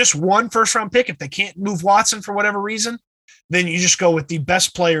 If it's just 1 first-round pick, if they can't move Watson for whatever reason, then you just go with the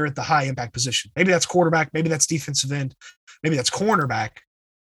best player at the high-impact position. Maybe that's quarterback, maybe that's defensive end, maybe that's cornerback.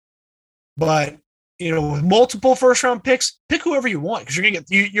 But with multiple first-round picks, pick whoever you want because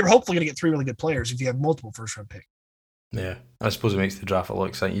you're hopefully going to get 3 really good players if you have multiple first-round picks. Yeah, I suppose it makes the draft a lot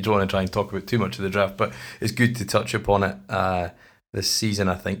exciting. You don't want to try and talk about too much of the draft, but it's good to touch upon it this season,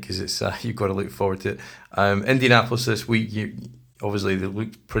 I think, because it's you've got to look forward to it. Indianapolis this week, obviously they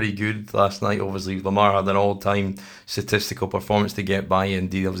looked pretty good last night. Obviously Lamar had an all-time statistical performance to get by.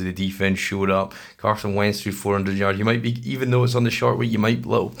 Indeed, obviously the defense showed up. Carson Wentz threw 400 yards. You might be, even though it's on the short week, you might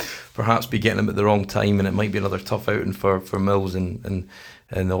perhaps be getting him at the wrong time, and it might be another tough outing for Mills and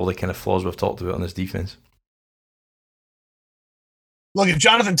all the kind of flaws we've talked about on this defense. Look, if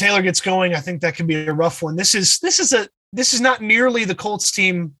Jonathan Taylor gets going, I think that could be a rough one. This is not nearly the Colts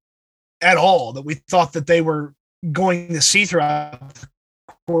team at all that we thought that they were going to see throughout the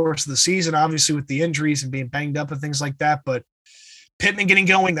course of the season, obviously with the injuries and being banged up and things like that. But Pittman getting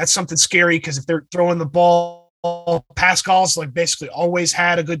going, that's something scary because if they're throwing the ball, Pascal's basically always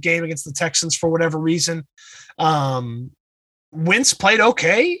had a good game against the Texans for whatever reason. Wentz played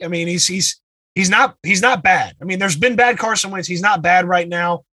okay. I mean, he's not bad. I mean, there's been bad Carson Wentz. He's not bad right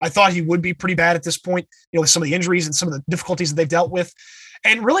now. I thought he would be pretty bad at this point, with some of the injuries and some of the difficulties that they've dealt with.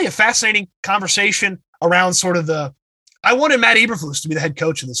 And really a fascinating conversation around sort of I wanted Matt Eberflus to be the head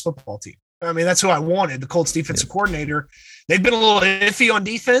coach of this football team. I mean, that's who I wanted, the Colts defensive coordinator. They've been a little iffy on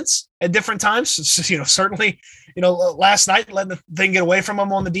defense at different times. Certainly, last night letting the thing get away from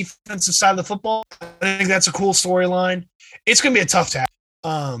them on the defensive side of the football. I think that's a cool storyline. It's going to be a tough task.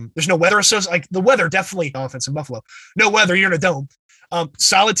 There's no weather associated. The weather definitely offense in Buffalo. No weather, you're in a dome.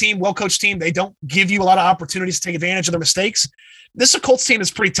 Solid team, well-coached team. They don't give you a lot of opportunities to take advantage of their mistakes. This is a Colts team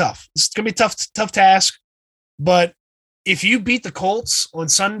that's pretty tough. It's going to be a tough task. But if you beat the Colts on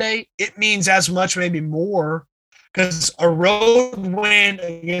Sunday, it means as much, maybe more, because a road win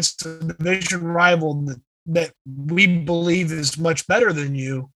against a division rival that we believe is much better than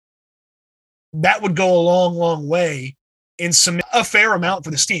you, that would go a long, long way in a fair amount for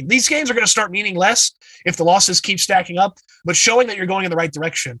this team. These games are going to start meaning less if the losses keep stacking up, but showing that you're going in the right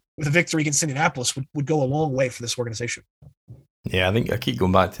direction with a victory against Indianapolis would go a long way for this organization. Yeah, I think I keep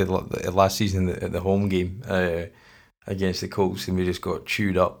going back to last season at the home game against the Colts, and we just got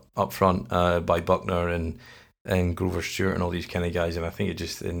chewed up front by Buckner and Grover Stewart and all these kind of guys. And I think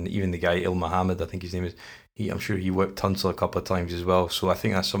and even the guy Il Muhammad, I think his name is, I'm sure he whipped Tunsil a couple of times as well. So I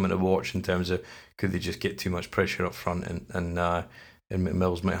think that's something to watch in terms of could they just get too much pressure up front, and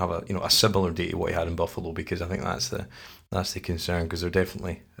Mills might have a similar day to what he had in Buffalo, because I think that's the concern, because they've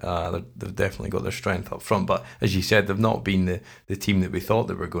definitely got their strength up front. But as you said, they've not been the team that we thought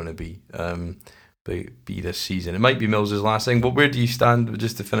they were going to be this season. It might be Mills' last thing, but where do you stand,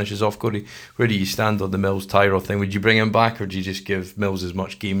 just to finish us off, Cody, where do you stand on the Mills Tyrell thing? Would you bring him back, or do you just give Mills as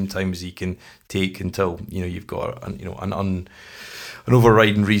much game time as he can take until you've got an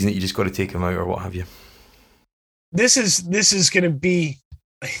overriding reason that you just got to take him out, or what have you? This is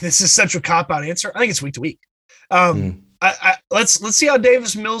such a cop-out answer. I think it's week to week. Let's see how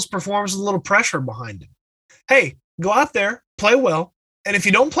Davis Mills performs with a little pressure behind him. Hey, go out there, play well, and if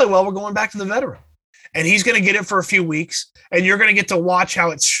you don't play well, we're going back to the veteran. And he's going to get it for a few weeks, and you're going to get to watch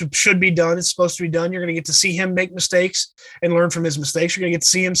how it should be done. It's supposed to be done. You're going to get to see him make mistakes and learn from his mistakes. You're going to get to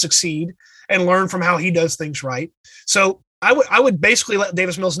see him succeed and learn from how he does things right. So I would basically let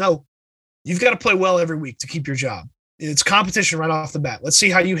Davis Mills know you've got to play well every week to keep your job. It's competition right off the bat. Let's see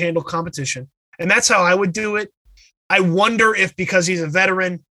how you handle competition. And that's how I would do it. I wonder if, because he's a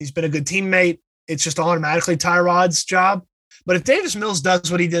veteran, he's been a good teammate, it's just automatically Tyrod's job. But if Davis Mills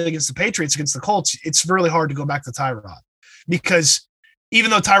does what he did against the Patriots, against the Colts, it's really hard to go back to Tyrod, because even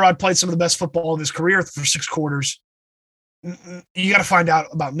though Tyrod played some of the best football of his career for 6 quarters, you got to find out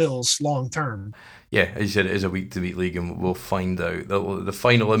about Mills long term. Yeah, as you said, it is a week-to-week league, and we'll find out. The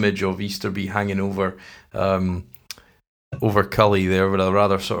final image of Easterby hanging over Cully there with a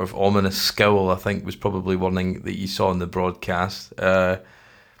rather sort of ominous scowl, I think, was probably one thing that you saw in the broadcast. Kind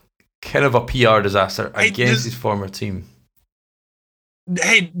of a PR disaster against his former team.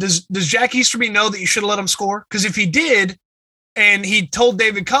 Hey, does Jack Easterby know that you should have let him score? Because if he did, and he told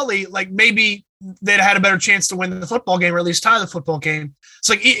David Culley, like, maybe they'd had a better chance to win the football game, or at least tie the football game. It's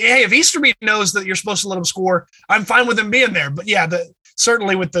like, hey, if Easterby knows that you're supposed to let him score, I'm fine with him being there. But yeah,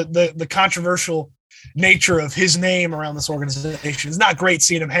 certainly with the controversial nature of his name around this organization, it's not great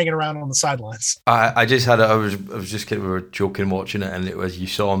seeing him hanging around on the sidelines. I was just kind of, we were joking watching it, and it was, you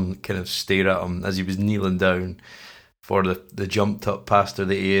saw him kind of stare at him as he was kneeling down for the jumped up pastor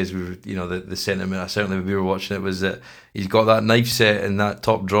that he is. We were, the sentiment, certainly when we were watching it, was that he's got that knife set in that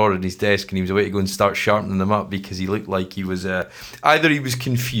top drawer in his desk, and he was away to go and start sharpening them up, because he looked like he was either he was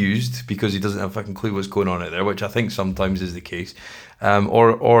confused because he doesn't have a fucking clue what's going on out there, which I think sometimes is the case,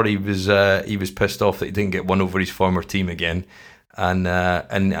 or he was pissed off that he didn't get one over his former team again, and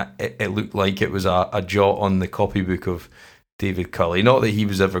it looked like it was a jot on the copybook of David Culley. Not that he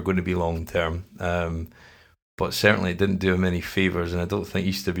was ever going to be long term. But certainly it didn't do him any favours, and I don't think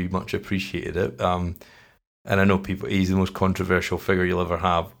Easterby much appreciated it. And I know he's the most controversial figure you'll ever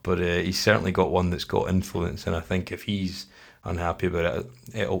have, but he's certainly got one that's got influence, and I think if he's unhappy about it,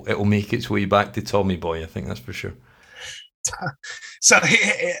 it'll make its way back to Tommy Boy. I think that's for sure. So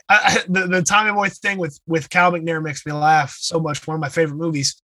the Tommy Boy thing with Cal McNair makes me laugh so much. One of my favorite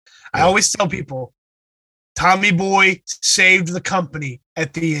movies. Yeah. I always tell people, Tommy Boy saved the company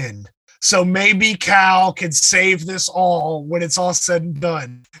at the end. So maybe Cal can save this all when it's all said and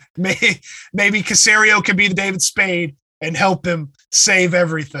done. Maybe Caserio can be the David Spade and help him save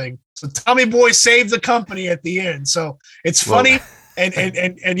everything. So Tommy Boy saved the company at the end. So it's funny,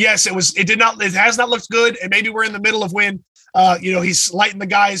 and yes, it has not looked good. And maybe we're in the middle of when he's lighting the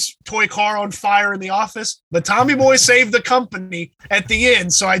guy's toy car on fire in the office. But Tommy Boy saved the company at the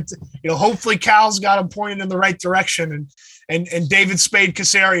end. So hopefully Cal's got him pointed in the right direction, and David Spade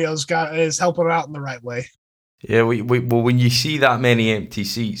Casario's is helping out in the right way. Yeah, well, when you see that many empty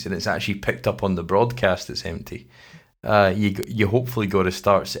seats and it's actually picked up on the broadcast, it's empty. You hopefully got to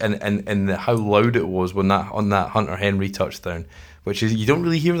start, and how loud it was on that Hunter Henry touchdown, which is, you don't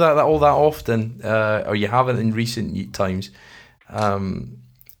really hear that all that often, or you haven't in recent times.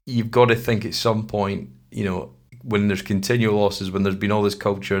 You've got to think at some point, when there's continual losses, when there's been all this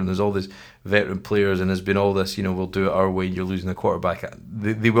culture and there's all this veteran players and there's been all this, we'll do it our way, you're losing the quarterback,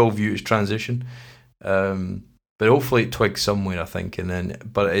 they will view it as transition. But hopefully it twigs somewhere, I think,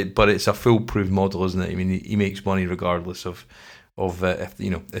 but it's a foolproof model, isn't it? I mean, he makes money regardless of if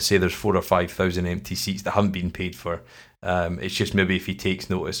let's say there's 4,000 or 5,000 empty seats that haven't been paid for. It's just maybe if he takes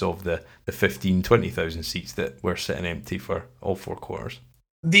notice of the 15,000, 20,000 seats that were sitting empty for all 4 quarters.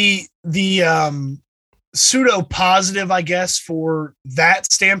 The pseudo positive, I guess, for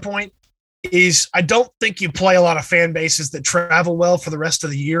that standpoint is I don't think you play a lot of fan bases that travel well for the rest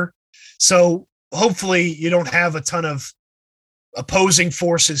of the year. So hopefully you don't have a ton of opposing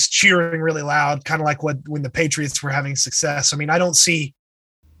forces cheering really loud, kind of like when the Patriots were having success. I mean, I don't see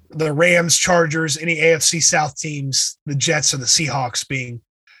the Rams, Chargers, any AFC South teams, the Jets or the Seahawks being,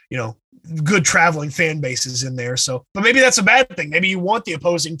 good traveling fan bases in there. So, but maybe that's a bad thing. Maybe you want the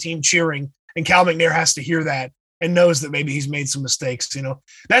opposing team cheering, and Cal McNair has to hear that and knows that maybe he's made some mistakes.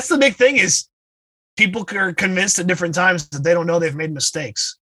 That's the big thing, is people are convinced at different times that they don't know they've made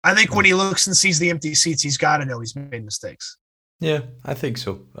mistakes. I think when he looks and sees the empty seats, he's got to know he's made mistakes. Yeah, I think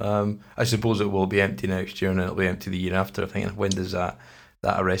so. I suppose it will be empty next year, and it'll be empty the year after. I think, when does that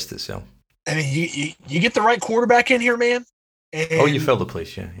arrest itself? I mean, you get the right quarterback in here, man. You fill the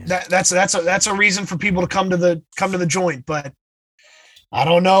place, yeah. That's a reason for people to come to the joint. But I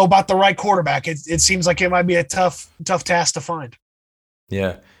don't know about the right quarterback. It seems like it might be a tough task to find.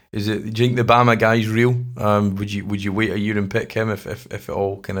 Yeah. Do you think the Bama guy's real? Would you wait a year and pick him if it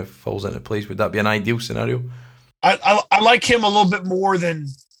all kind of falls into place? Would that be an ideal scenario? I like him a little bit more than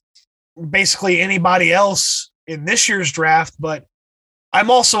basically anybody else in this year's draft, but I'm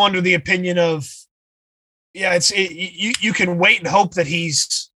also under the opinion of, you can wait and hope that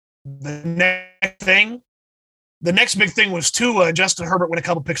he's the next thing. The next big thing was Tua, and Justin Herbert went a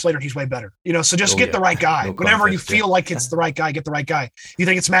couple picks later, and he's way better. So just get the right guy. Whenever you feel like it's the right guy, get the right guy. You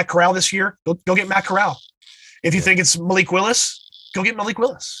think it's Matt Corral this year? Go get Matt Corral. If you think it's Malik Willis, go get Malik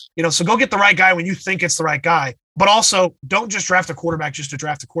Willis. So go get the right guy when you think it's the right guy. But also, don't just draft a quarterback just to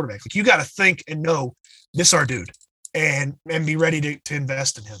draft a quarterback. Like, you got to think and know this our dude, and be ready to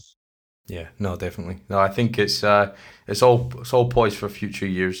invest in him. Yeah, no, definitely. No, I think it's all poised for future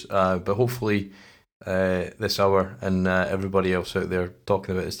years. But hopefully, this hour and everybody else out there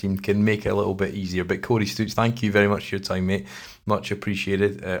talking about this team can make it a little bit easier. But Corey Stoots, thank you very much for your time, mate. Much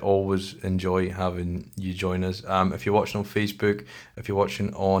appreciated. Always enjoy having you join us. If you're watching on Facebook, if you're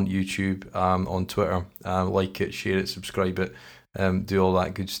watching on YouTube, on Twitter, like it, share it, subscribe it. Do all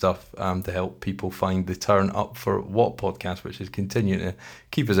that good stuff to help people find the Turn Up for What podcast, which is continuing to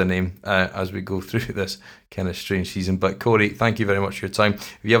keep us a name as we go through this kind of strange season. But Corey, thank you very much for your time.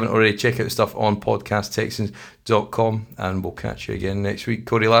 If you haven't already, check out the stuff on podcasttexans.com, and we'll catch you again next week.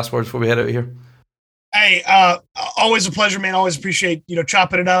 Corey, last words before we head out of here? Hey, always a pleasure, man. Always appreciate,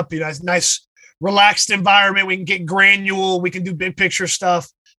 chopping it up. Nice, relaxed environment. We can get granular. We can do big picture stuff.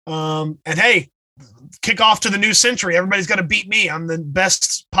 And hey, kick off to the new century. Everybody's got to beat me. I'm the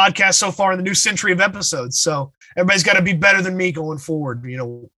best podcast so far in the new century of episodes. So everybody's got to be better than me going forward,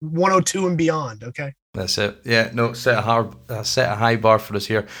 102 and beyond. Okay. That's it. Yeah, no, set a high bar for us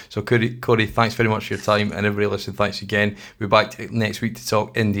here. So Corey, thanks very much for your time, and everybody listening, thanks again. We'll be back next week to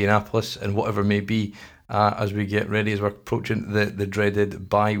talk Indianapolis and whatever may be as we get ready, as we're approaching the dreaded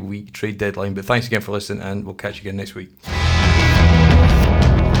bye-week trade deadline. But thanks again for listening, and we'll catch you again next week.